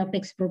definition of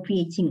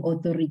expropriating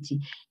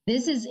authority.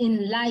 This is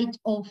in light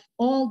of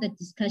all the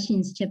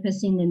discussions,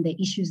 Chairperson, and the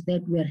issues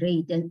that were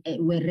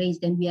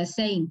raised, and we are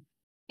saying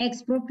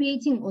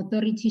expropriating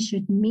authority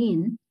should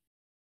mean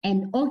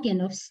an organ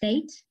of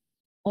state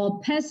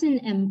or person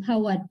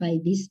empowered by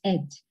this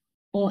act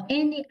or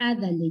any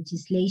other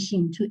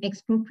legislation to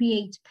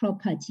expropriate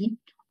property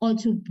or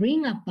to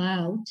bring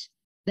about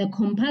the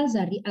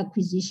compulsory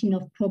acquisition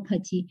of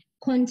property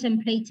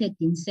contemplated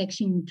in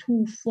section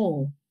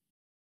 2(4)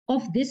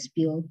 of this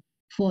bill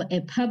for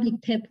a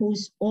public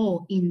purpose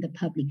or in the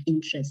public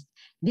interest.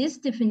 This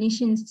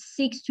definition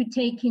seeks to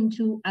take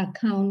into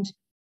account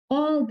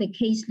all the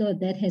case law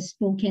that has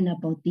spoken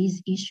about these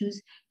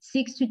issues,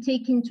 seeks to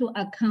take into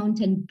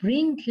account and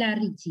bring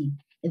clarity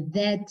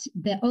that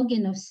the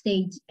organ of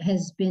state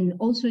has been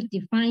also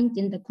defined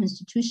in the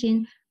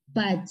Constitution,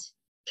 but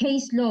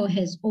case law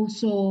has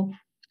also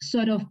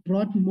sort of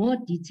brought more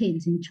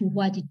details into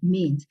what it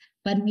means.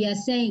 But we are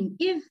saying,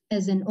 if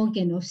as an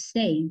organ of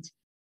state,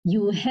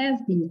 you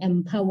have been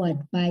empowered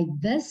by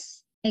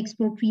this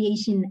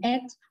Expropriation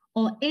Act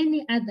or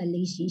any other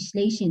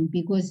legislation,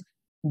 because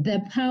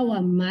the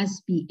power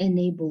must be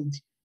enabled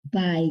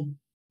by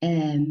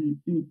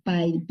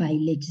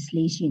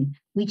legislation,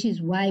 which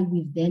is why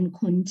we've then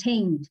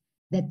contained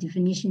the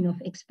definition of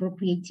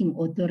expropriating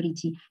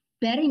authority,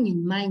 bearing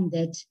in mind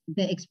that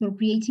the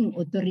expropriating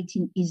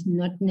authority is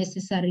not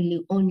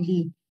necessarily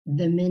only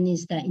the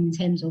minister in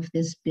terms of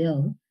this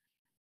bill,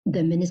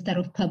 the Minister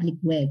of Public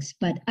Works,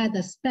 but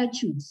other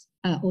statutes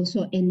are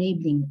also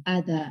enabling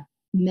other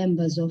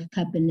members of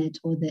cabinet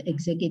or the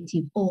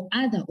executive or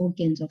other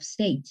organs of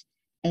state,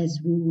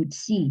 as we would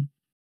see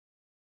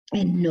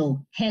and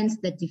know. Hence,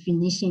 the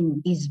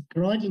definition is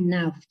broad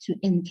enough to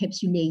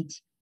encapsulate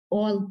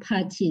all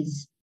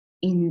parties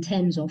in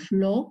terms of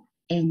law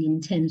and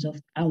in terms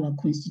of our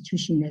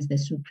Constitution as the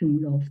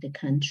supreme law of the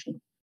country.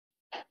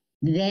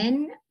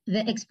 Then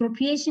the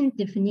expropriation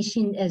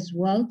definition as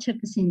well,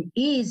 Chairperson,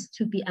 is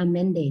to be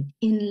amended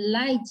in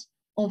light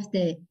of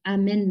the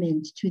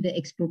amendment to the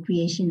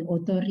Expropriation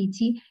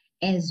Authority,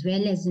 as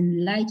well as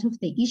in light of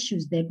the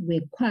issues that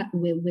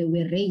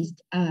were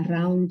raised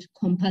around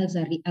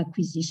compulsory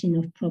acquisition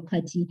of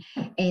property,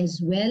 as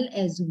well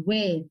as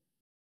where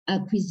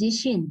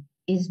acquisition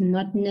is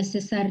not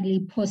necessarily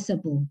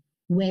possible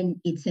when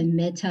it's a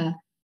matter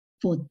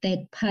for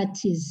third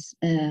parties'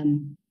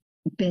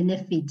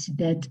 benefit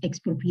that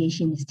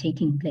expropriation is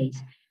taking place.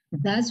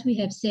 Thus, we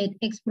have said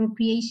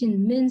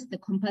expropriation means the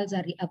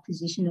compulsory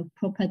acquisition of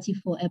property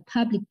for a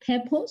public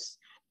purpose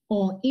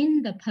or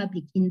in the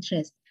public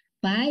interest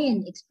by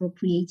an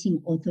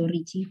expropriating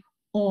authority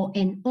or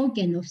an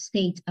organ of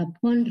state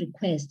upon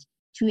request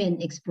to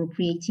an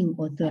expropriating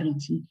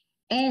authority,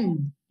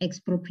 and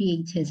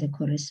expropriate has a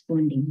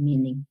corresponding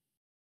meaning.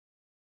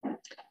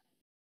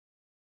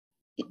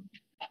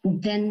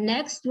 The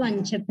next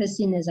one,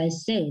 Chairperson, as I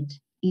said,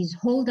 is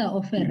holder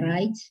of a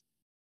right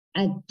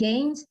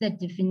against the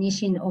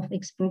definition of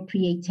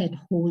expropriated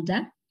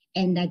holder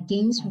and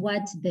against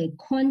what the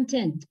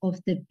content of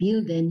the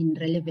bill then in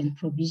relevant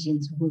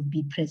provisions will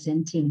be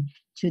presenting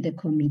to the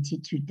committee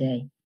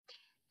today.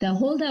 The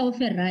holder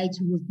of a right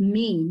would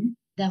mean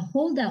the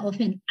holder of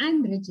an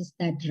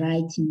unregistered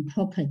right in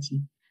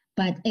property,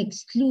 but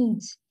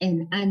excludes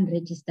an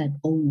unregistered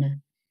owner.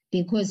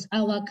 Because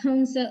our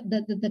council,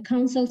 the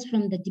councils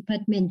from the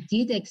department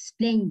did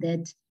explain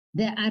that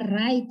there are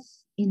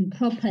rights in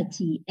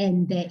property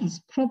and there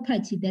is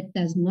property that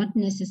does not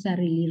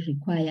necessarily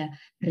require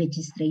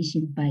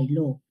registration by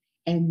law.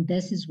 And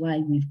this is why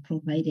we've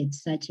provided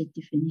such a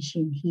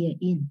definition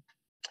herein.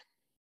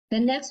 The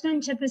next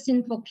one,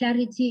 Chairperson, for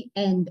clarity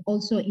and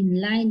also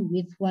in line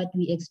with what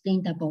we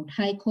explained about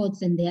high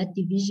courts and their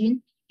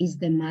division, is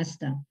the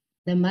master.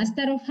 the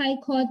Master of High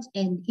Court,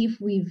 and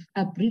if we've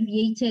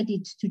abbreviated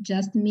it to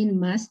just mean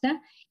Master,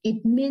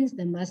 it means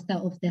the Master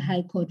of the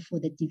High Court for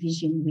the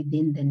division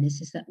within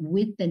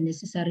with the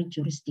necessary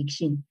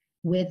jurisdiction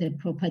where the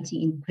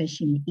property in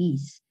question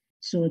is.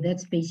 So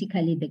that's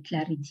basically the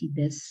clarity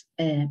this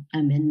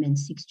amendment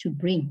seeks to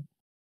bring.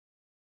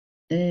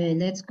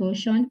 Let's go,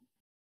 Sean.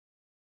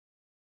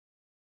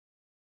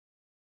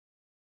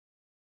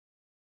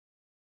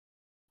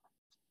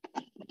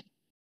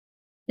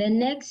 The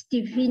next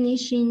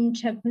definition,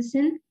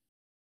 Chairperson.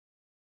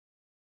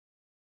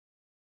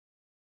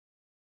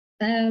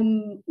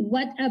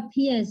 What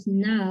appears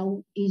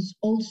now is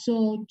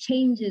also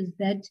changes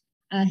that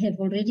I have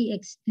already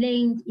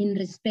explained in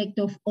respect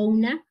of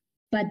owner,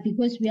 but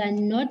because we are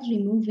not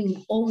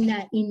removing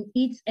owner in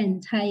its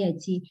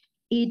entirety,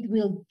 it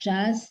will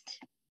just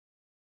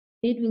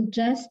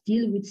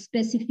deal with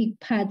specific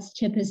parts,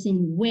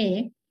 Chairperson,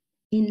 where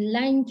in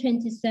line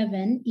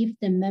 27, if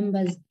the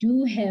members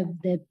do have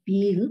the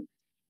bill,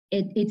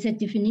 it's a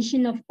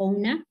definition of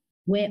owner,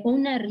 where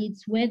owner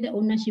reads where the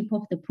ownership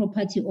of the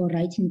property or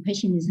right in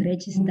question is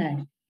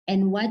registered.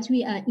 And what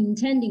we are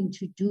intending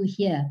to do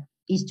here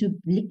is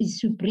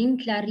to bring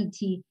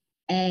clarity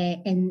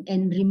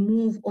and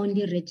remove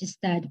only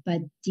registered,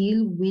 but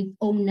deal with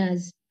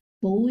owners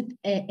both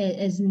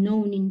as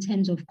known in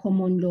terms of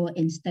common law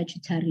and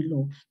statutory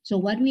law. So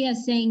what we are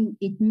saying,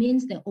 it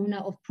means the owner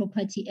of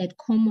property at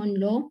common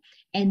law,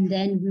 and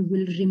then we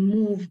will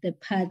remove the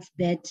parts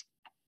that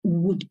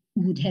would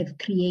have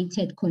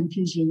created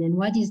confusion. And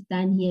what is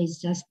done here is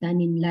just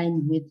done in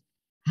line with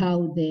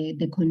how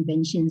the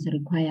conventions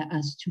require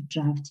us to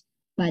draft.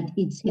 But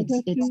it's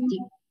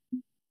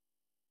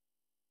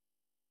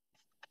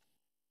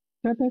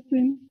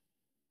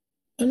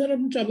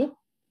Honorable Jabo.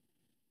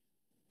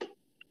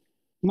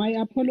 My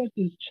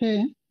apologies,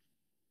 Chair.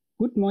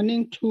 Good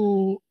morning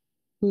to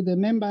the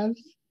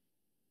members.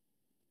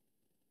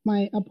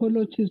 My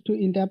apologies to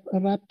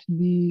interrupt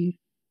the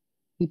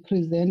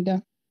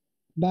presenter.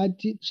 But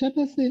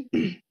Chairperson,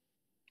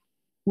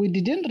 we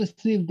didn't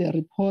receive the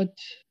report,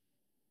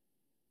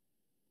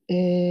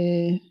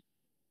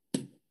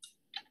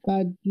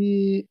 but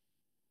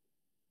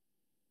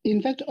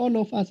in fact, all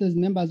of us as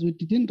members, we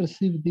didn't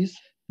receive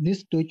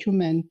this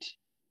document.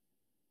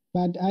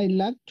 But I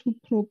like to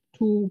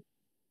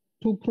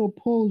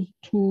propose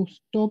to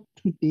stop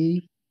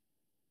today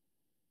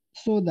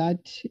so that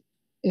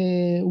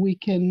we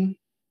can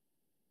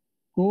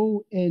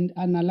go and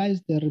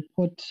analyze the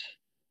report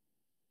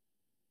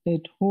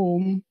at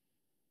home.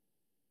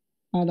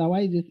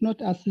 Otherwise, it's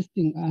not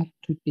assisting us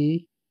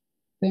today.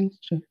 Thanks,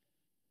 Chair.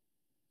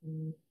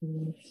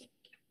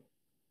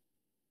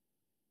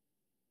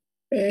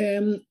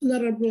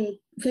 Honorable,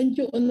 thank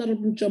you,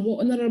 Honorable Jabo.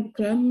 Honorable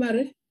Graham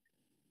Murray.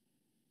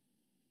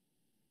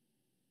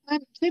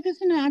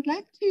 Chairperson, I'd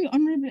like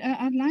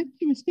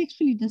to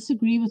respectfully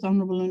disagree with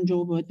Honourable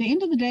Njobo. At the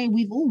end of the day,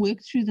 we've all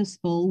worked through this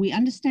bill. We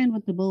understand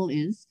what the bill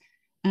is.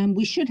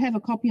 We should have a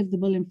copy of the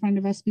bill in front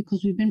of us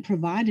because we've been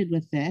provided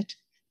with that.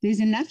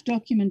 There's enough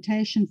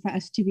documentation for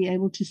us to be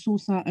able to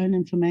source our own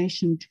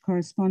information to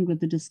correspond with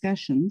the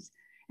discussions.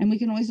 And we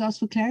can always ask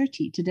for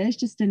clarity. Today's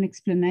just an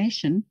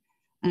explanation,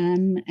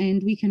 and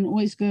we can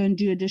always go and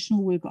do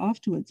additional work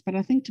afterwards. But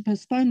I think to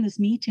postpone this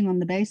meeting on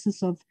the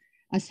basis of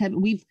us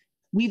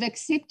we've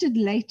accepted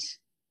late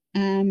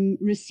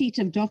receipt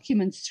of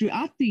documents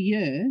throughout the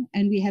year,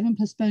 and we haven't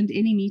postponed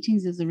any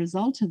meetings as a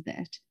result of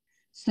that.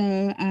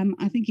 So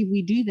I think if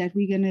we do that,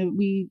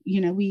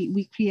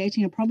 we're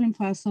creating a problem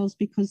for ourselves,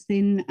 because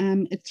then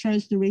it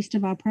throws the rest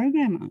of our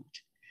program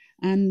out.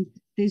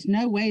 There's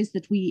no ways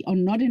that we are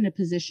not in a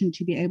position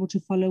to be able to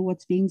follow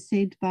what's being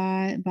said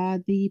by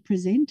the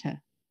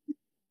presenter.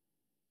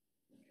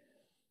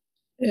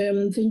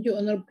 Thank you,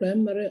 Honorable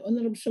Primary,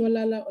 Honorable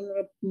Shabalala,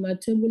 Honorable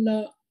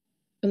Matebula,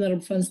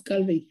 Honorable Franz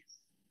Calvi.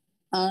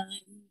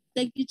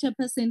 Thank you,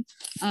 Chairperson.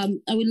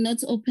 I will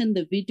not open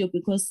the video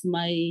because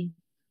my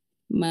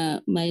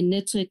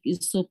network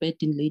is so bad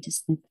in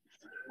Ladysmith.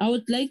 I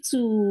would like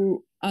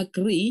to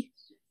agree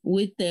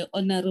with the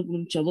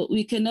Honorable Jabo.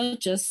 We cannot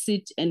just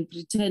sit and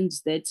pretend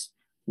that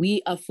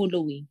we are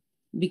following,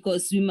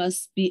 because we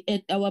must be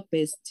at our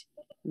best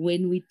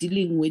when we're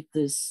dealing with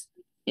this.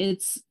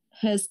 It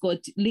has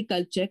got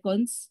legal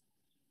check-ons,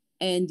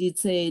 and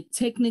it's a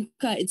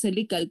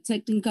legal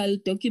technical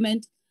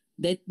document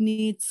that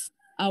needs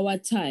our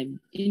time.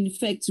 In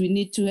fact, we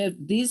need to have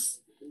this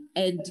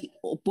and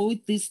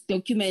both this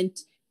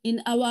document in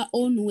our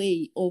own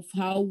way of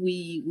how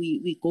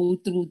we go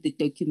through the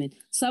document.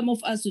 Some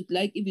of us would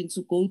like even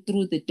to go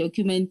through the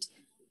document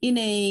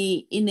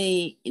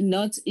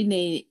not in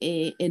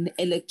an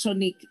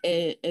electronic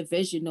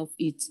version of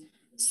it.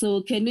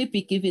 So can we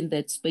be given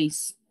that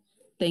space?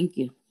 Thank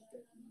you.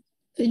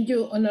 Thank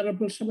you,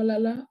 Honorable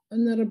Shabalala,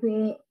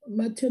 Honorable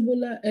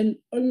Matebula, and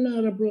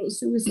Honorable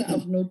Siwisa.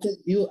 I've noted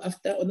you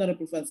after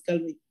Honorable Franz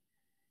Calvi.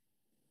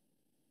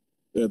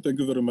 Thank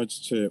you very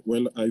much, Chair.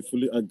 Well, I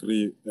fully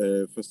agree,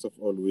 first of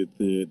all, with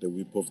the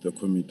whip of the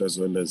committee as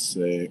well as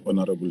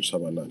Honorable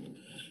Shabalala.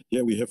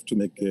 Here we have to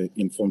make an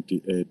informed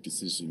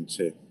decision,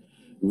 Chair.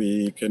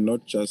 We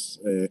cannot just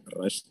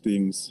rush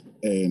things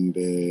and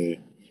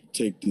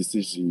take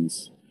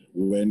decisions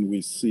when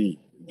we see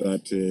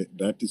that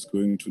that is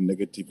going to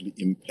negatively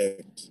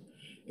impact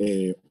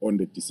on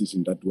the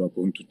decision that we are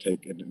going to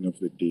take at the end of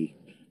the day.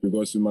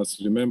 Because we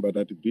must remember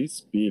that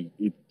this bill,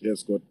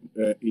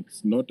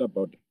 it's not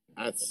about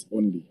us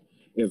only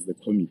as the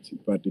committee,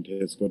 but it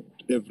has got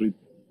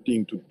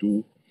everything to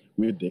do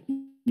with the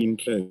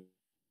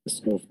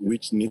interests of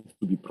which need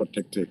to be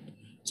protected.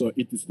 So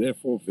it is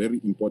therefore very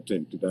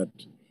important that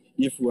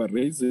if we are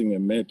raising a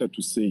matter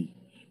to say,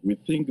 we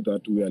think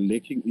that we are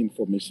lacking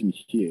information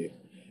here,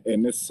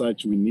 and as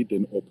such, we need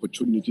an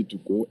opportunity to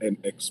go and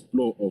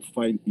explore or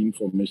find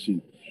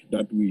information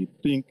that we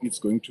think is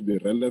going to be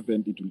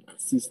relevant, it will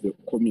assist the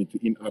committee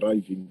in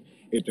arriving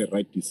at the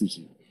right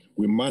decision.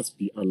 We must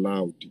be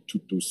allowed to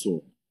do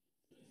so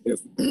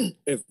as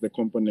the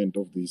component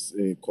of this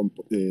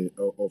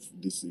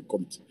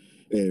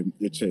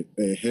committee.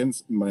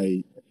 Hence,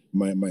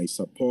 my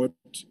support,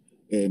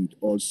 and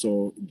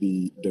also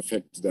the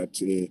fact that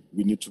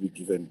we need to be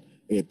given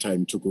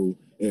time to go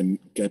and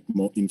get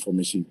more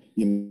information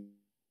in.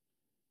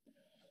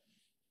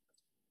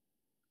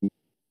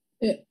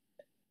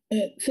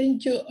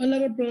 Thank you,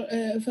 Honorable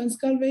Van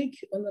Schalkwyk.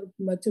 Honorable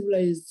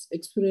Matebula is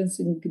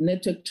experiencing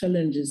network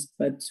challenges,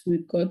 but we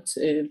got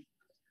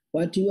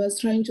what he was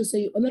trying to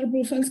say.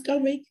 Honorable Van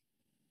Schalkwyk,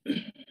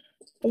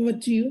 over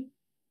to you.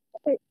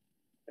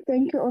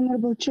 Thank you,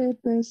 Honorable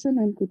Chairperson,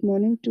 and good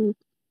morning to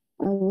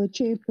our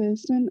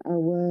Chairperson,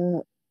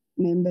 our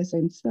members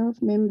and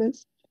staff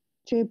members.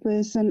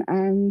 Chairperson,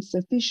 I'm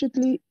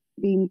sufficiently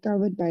being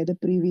covered by the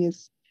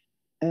previous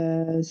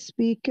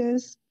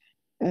speakers.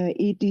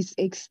 It is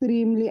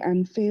extremely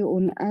unfair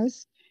on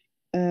us,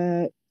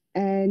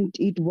 and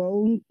it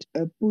won't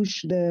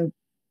push the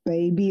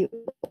baby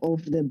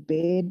off the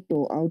bed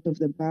or out of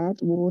the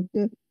bath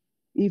water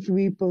if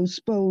we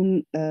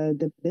postpone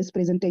this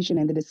presentation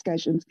and the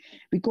discussions,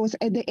 because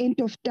at the end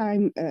of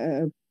time,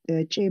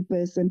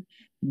 Chairperson,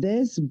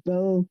 this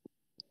bill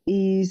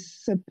is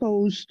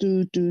supposed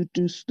to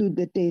stood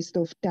the test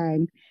of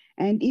time.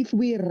 And if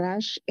we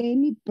rush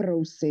any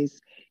process,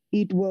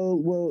 it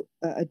will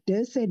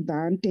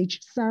disadvantage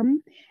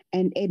some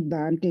and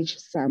advantage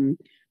some.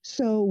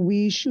 So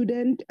we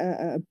shouldn't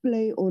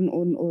play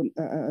on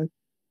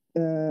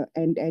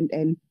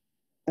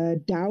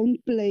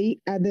downplay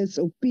others'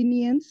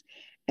 opinions.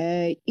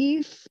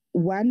 If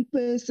one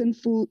person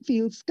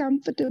feels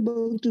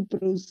comfortable to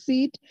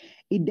proceed,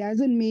 it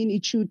doesn't mean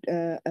it should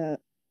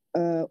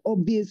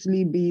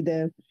obviously be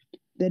the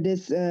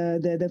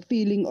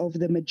feeling of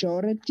the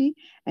majority,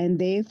 and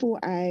therefore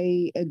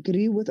I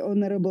agree with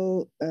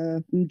Honorable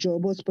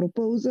Njobo's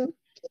proposal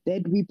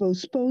that we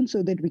postpone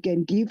so that we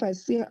can give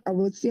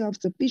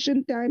ourselves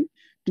sufficient time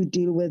to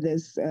deal with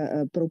these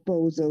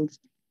proposals.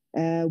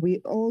 We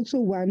also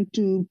want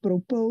to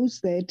propose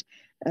that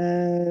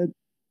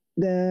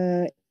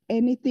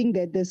anything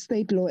that the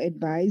state law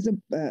advisor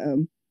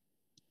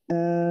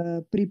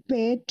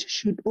prepared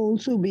should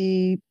also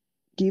be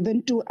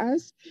given to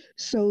us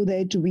so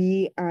that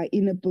we are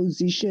in a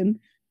position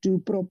to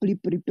properly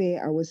prepare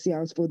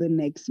ourselves for the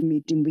next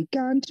meeting. We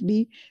can't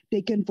be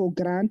taken for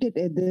granted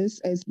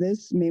as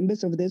this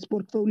members of this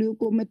portfolio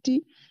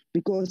committee,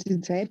 because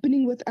it's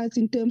happening with us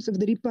in terms of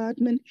the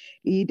department.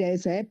 It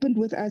has happened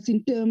with us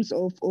in terms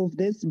of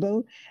this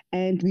bill,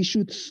 and we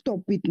should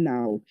stop it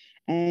now.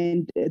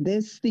 And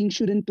this thing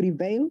shouldn't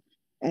prevail,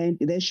 and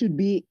there should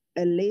be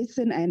a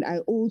lesson. And I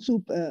also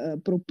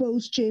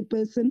propose,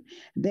 Chairperson,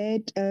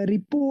 that a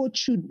report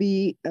should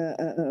be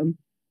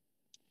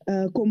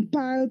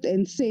compiled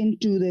and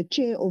sent to the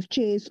chair of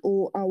chairs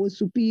or our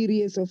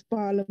superiors of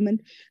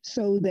parliament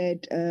so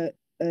that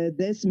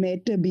this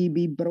matter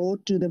be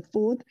brought to the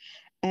fore.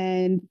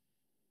 And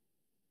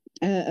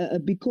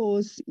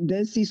because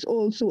this is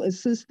also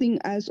assisting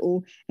us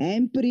or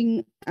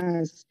hampering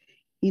us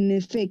in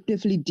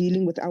effectively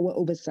dealing with our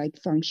oversight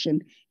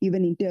function,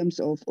 even in terms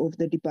of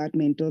the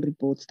departmental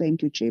reports.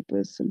 Thank you,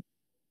 Chairperson.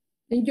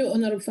 Thank you,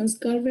 Honorable Van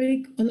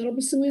Schalkwyk.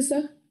 Honorable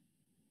Siwisa.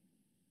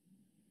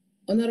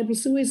 Honorable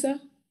Siwisa.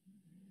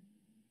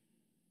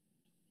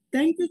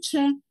 Thank you,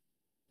 Chair.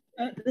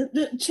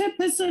 The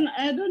Chairperson,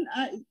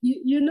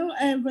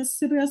 I have a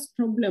serious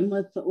problem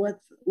with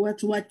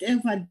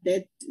whatever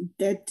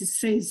that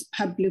says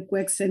public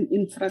works and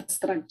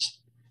infrastructure.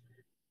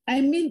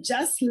 I mean,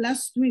 just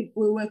last week,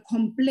 we were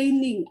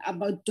complaining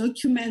about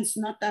documents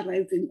not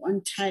arriving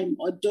on time,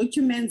 or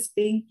documents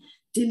being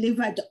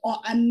delivered, or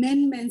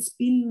amendments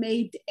being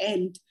made,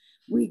 and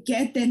we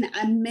get an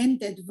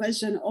amended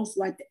version of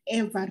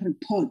whatever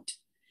report.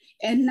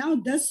 And now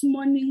this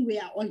morning, we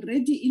are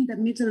already in the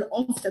middle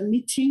of the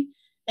meeting,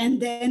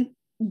 and then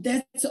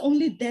that's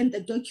only then the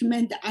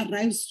document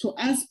arrives to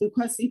us,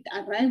 because it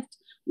arrived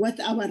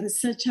with our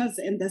researchers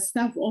and the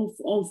staff of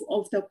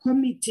the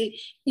committee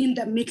in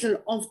the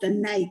middle of the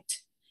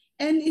night.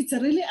 And it's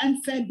really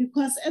unfair,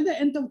 because at the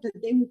end of the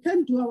day, we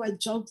can't do our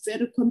job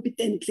very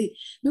competently,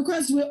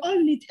 because we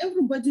all need,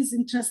 everybody's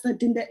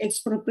interested in the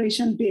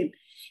expropriation bill.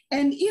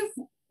 And if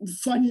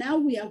for now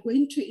we are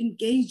going to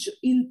engage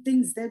in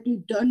things that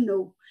we don't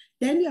know,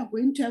 then we are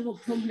going to have a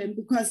problem,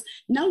 because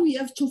now we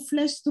have to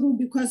flesh through,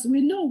 because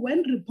we know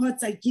when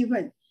reports are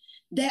given,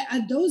 there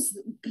are those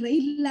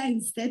gray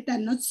lines that are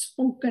not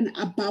spoken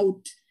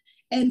about.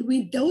 And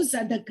those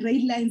are the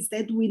gray lines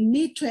that we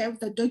need to have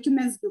the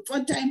documents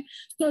before time,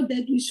 so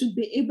that we should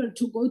be able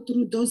to go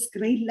through those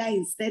gray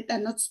lines that are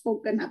not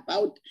spoken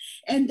about.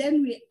 And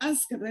then we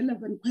ask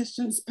relevant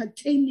questions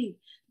pertaining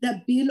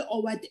the bill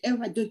or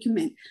whatever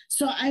document.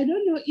 So I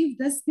don't know if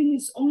this thing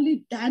is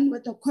only done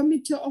with the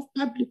Committee of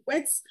Public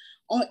Works,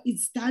 or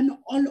it's done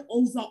all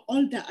over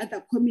all the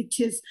other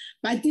committees.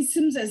 But it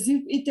seems as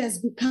if it has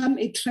become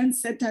a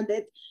trendsetter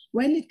that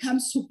when it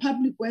comes to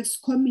Public Works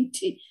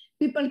Committee,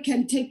 people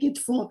can take it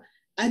for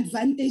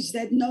advantage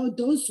that no,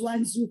 those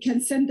ones, you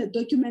can send the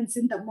documents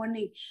in the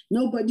morning,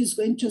 nobody's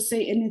going to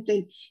say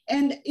anything.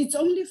 And it's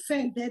only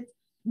fair that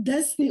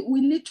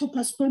we need to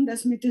postpone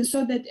this meeting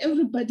so that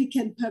everybody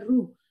can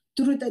peruse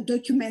through the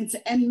documents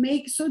and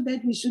make so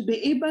that we should be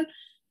able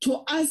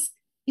to ask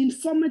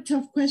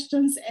informative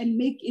questions and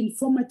make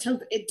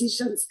informative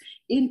additions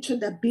into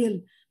the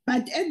bill.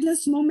 But at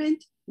this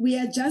moment, we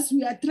are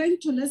trying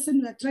to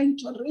listen, we are trying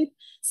to read.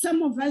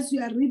 Some of us, we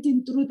are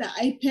reading through the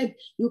iPad.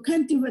 You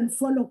can't even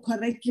follow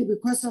correctly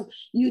because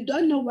you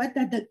don't know what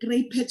are the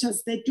gray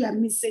patches that you are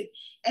missing.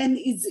 And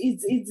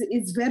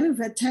it's very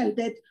vital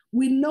that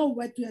we know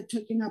what we are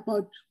talking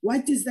about.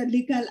 What is the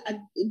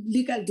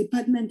legal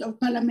department of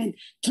Parliament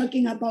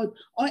talking about?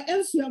 Or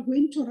else we are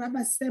going to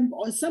rubber stamp,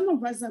 or some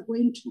of us are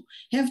going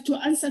to have to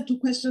answer to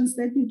questions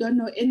that we don't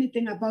know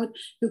anything about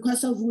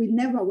because we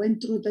never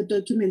went through the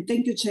document.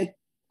 Thank you, Chair.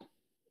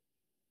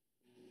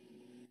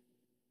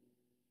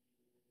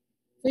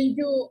 Thank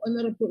you,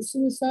 Honorable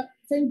Susa.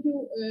 Thank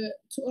you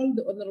to all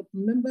the honorable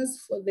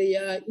members for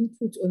their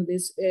input on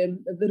this.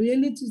 The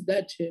reality is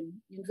that,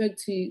 in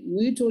fact,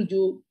 we told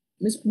you,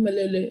 Ms.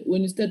 Pumelele,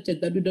 when you started,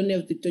 that we don't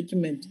have the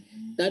document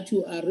that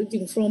you are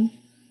reading from,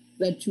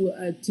 that you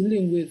are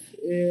dealing with.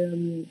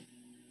 And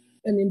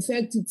in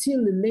fact,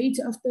 till late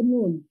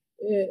afternoon,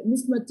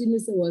 Ms.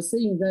 Martinez was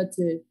saying that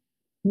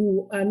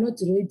you are not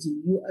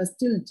ready. You are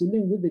still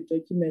dealing with the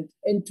document.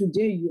 And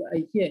today you are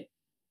here.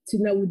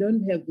 Till now, we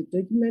don't have the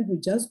document. We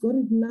just got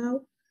it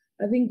now.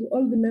 I think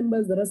all the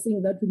members that are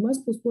saying that we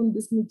must postpone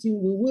this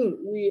meeting, we will.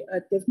 We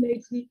are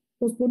definitely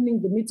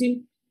postponing the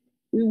meeting.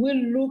 We will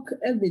look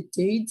at the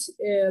date,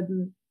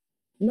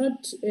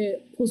 not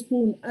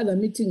postpone other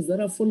meetings that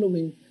are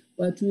following,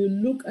 but we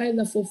will look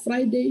either for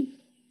Friday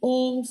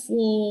or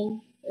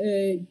for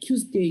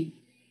Tuesday,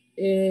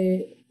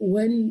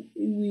 when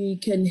we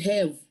can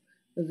have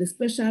the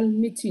special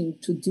meeting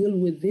to deal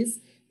with this.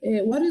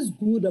 What is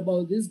good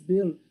about this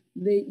bill?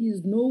 There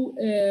is no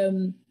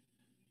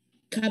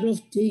cut-off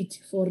date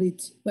for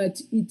it, but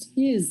it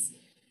is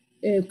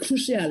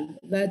crucial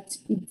that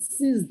it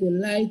sees the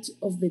light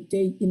of the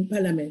day in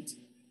Parliament.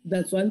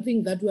 That's one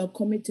thing that we are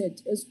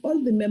committed as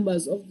all the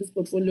members of this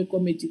portfolio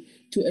committee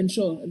to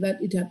ensure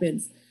that it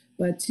happens.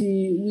 But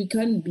we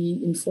can be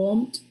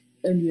informed,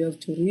 and you have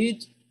to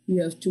read,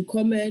 you have to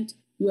comment.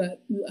 You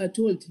are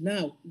told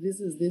now this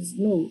is this.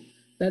 No,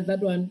 that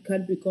one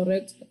can't be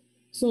correct.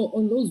 So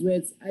on those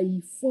words,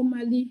 I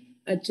formally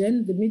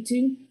adjourn the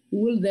meeting. We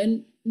will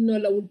then,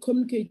 Nola will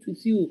communicate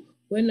with you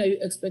when are you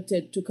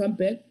expected to come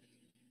back.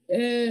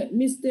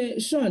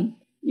 Mr. Sean,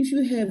 if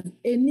you have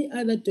any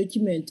other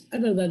document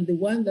other than the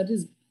one that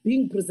is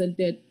being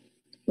presented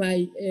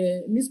by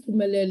Ms.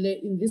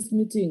 Pumelele in this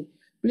meeting,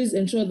 please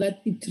ensure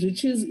that it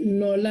reaches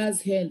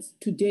Nola's hands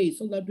today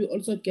so that we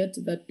also get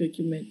that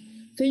document.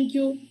 Thank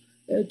you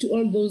to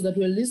all those that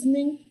were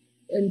listening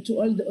and to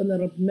all the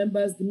honorable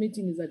members. The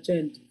meeting is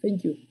adjourned.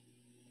 Thank you.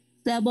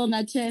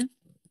 Chair.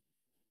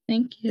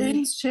 Thank you.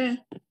 Thanks, Chair.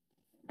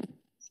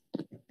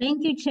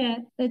 Thank you, Chair.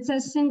 It's a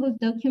single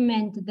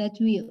document that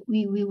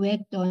we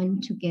worked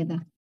on together.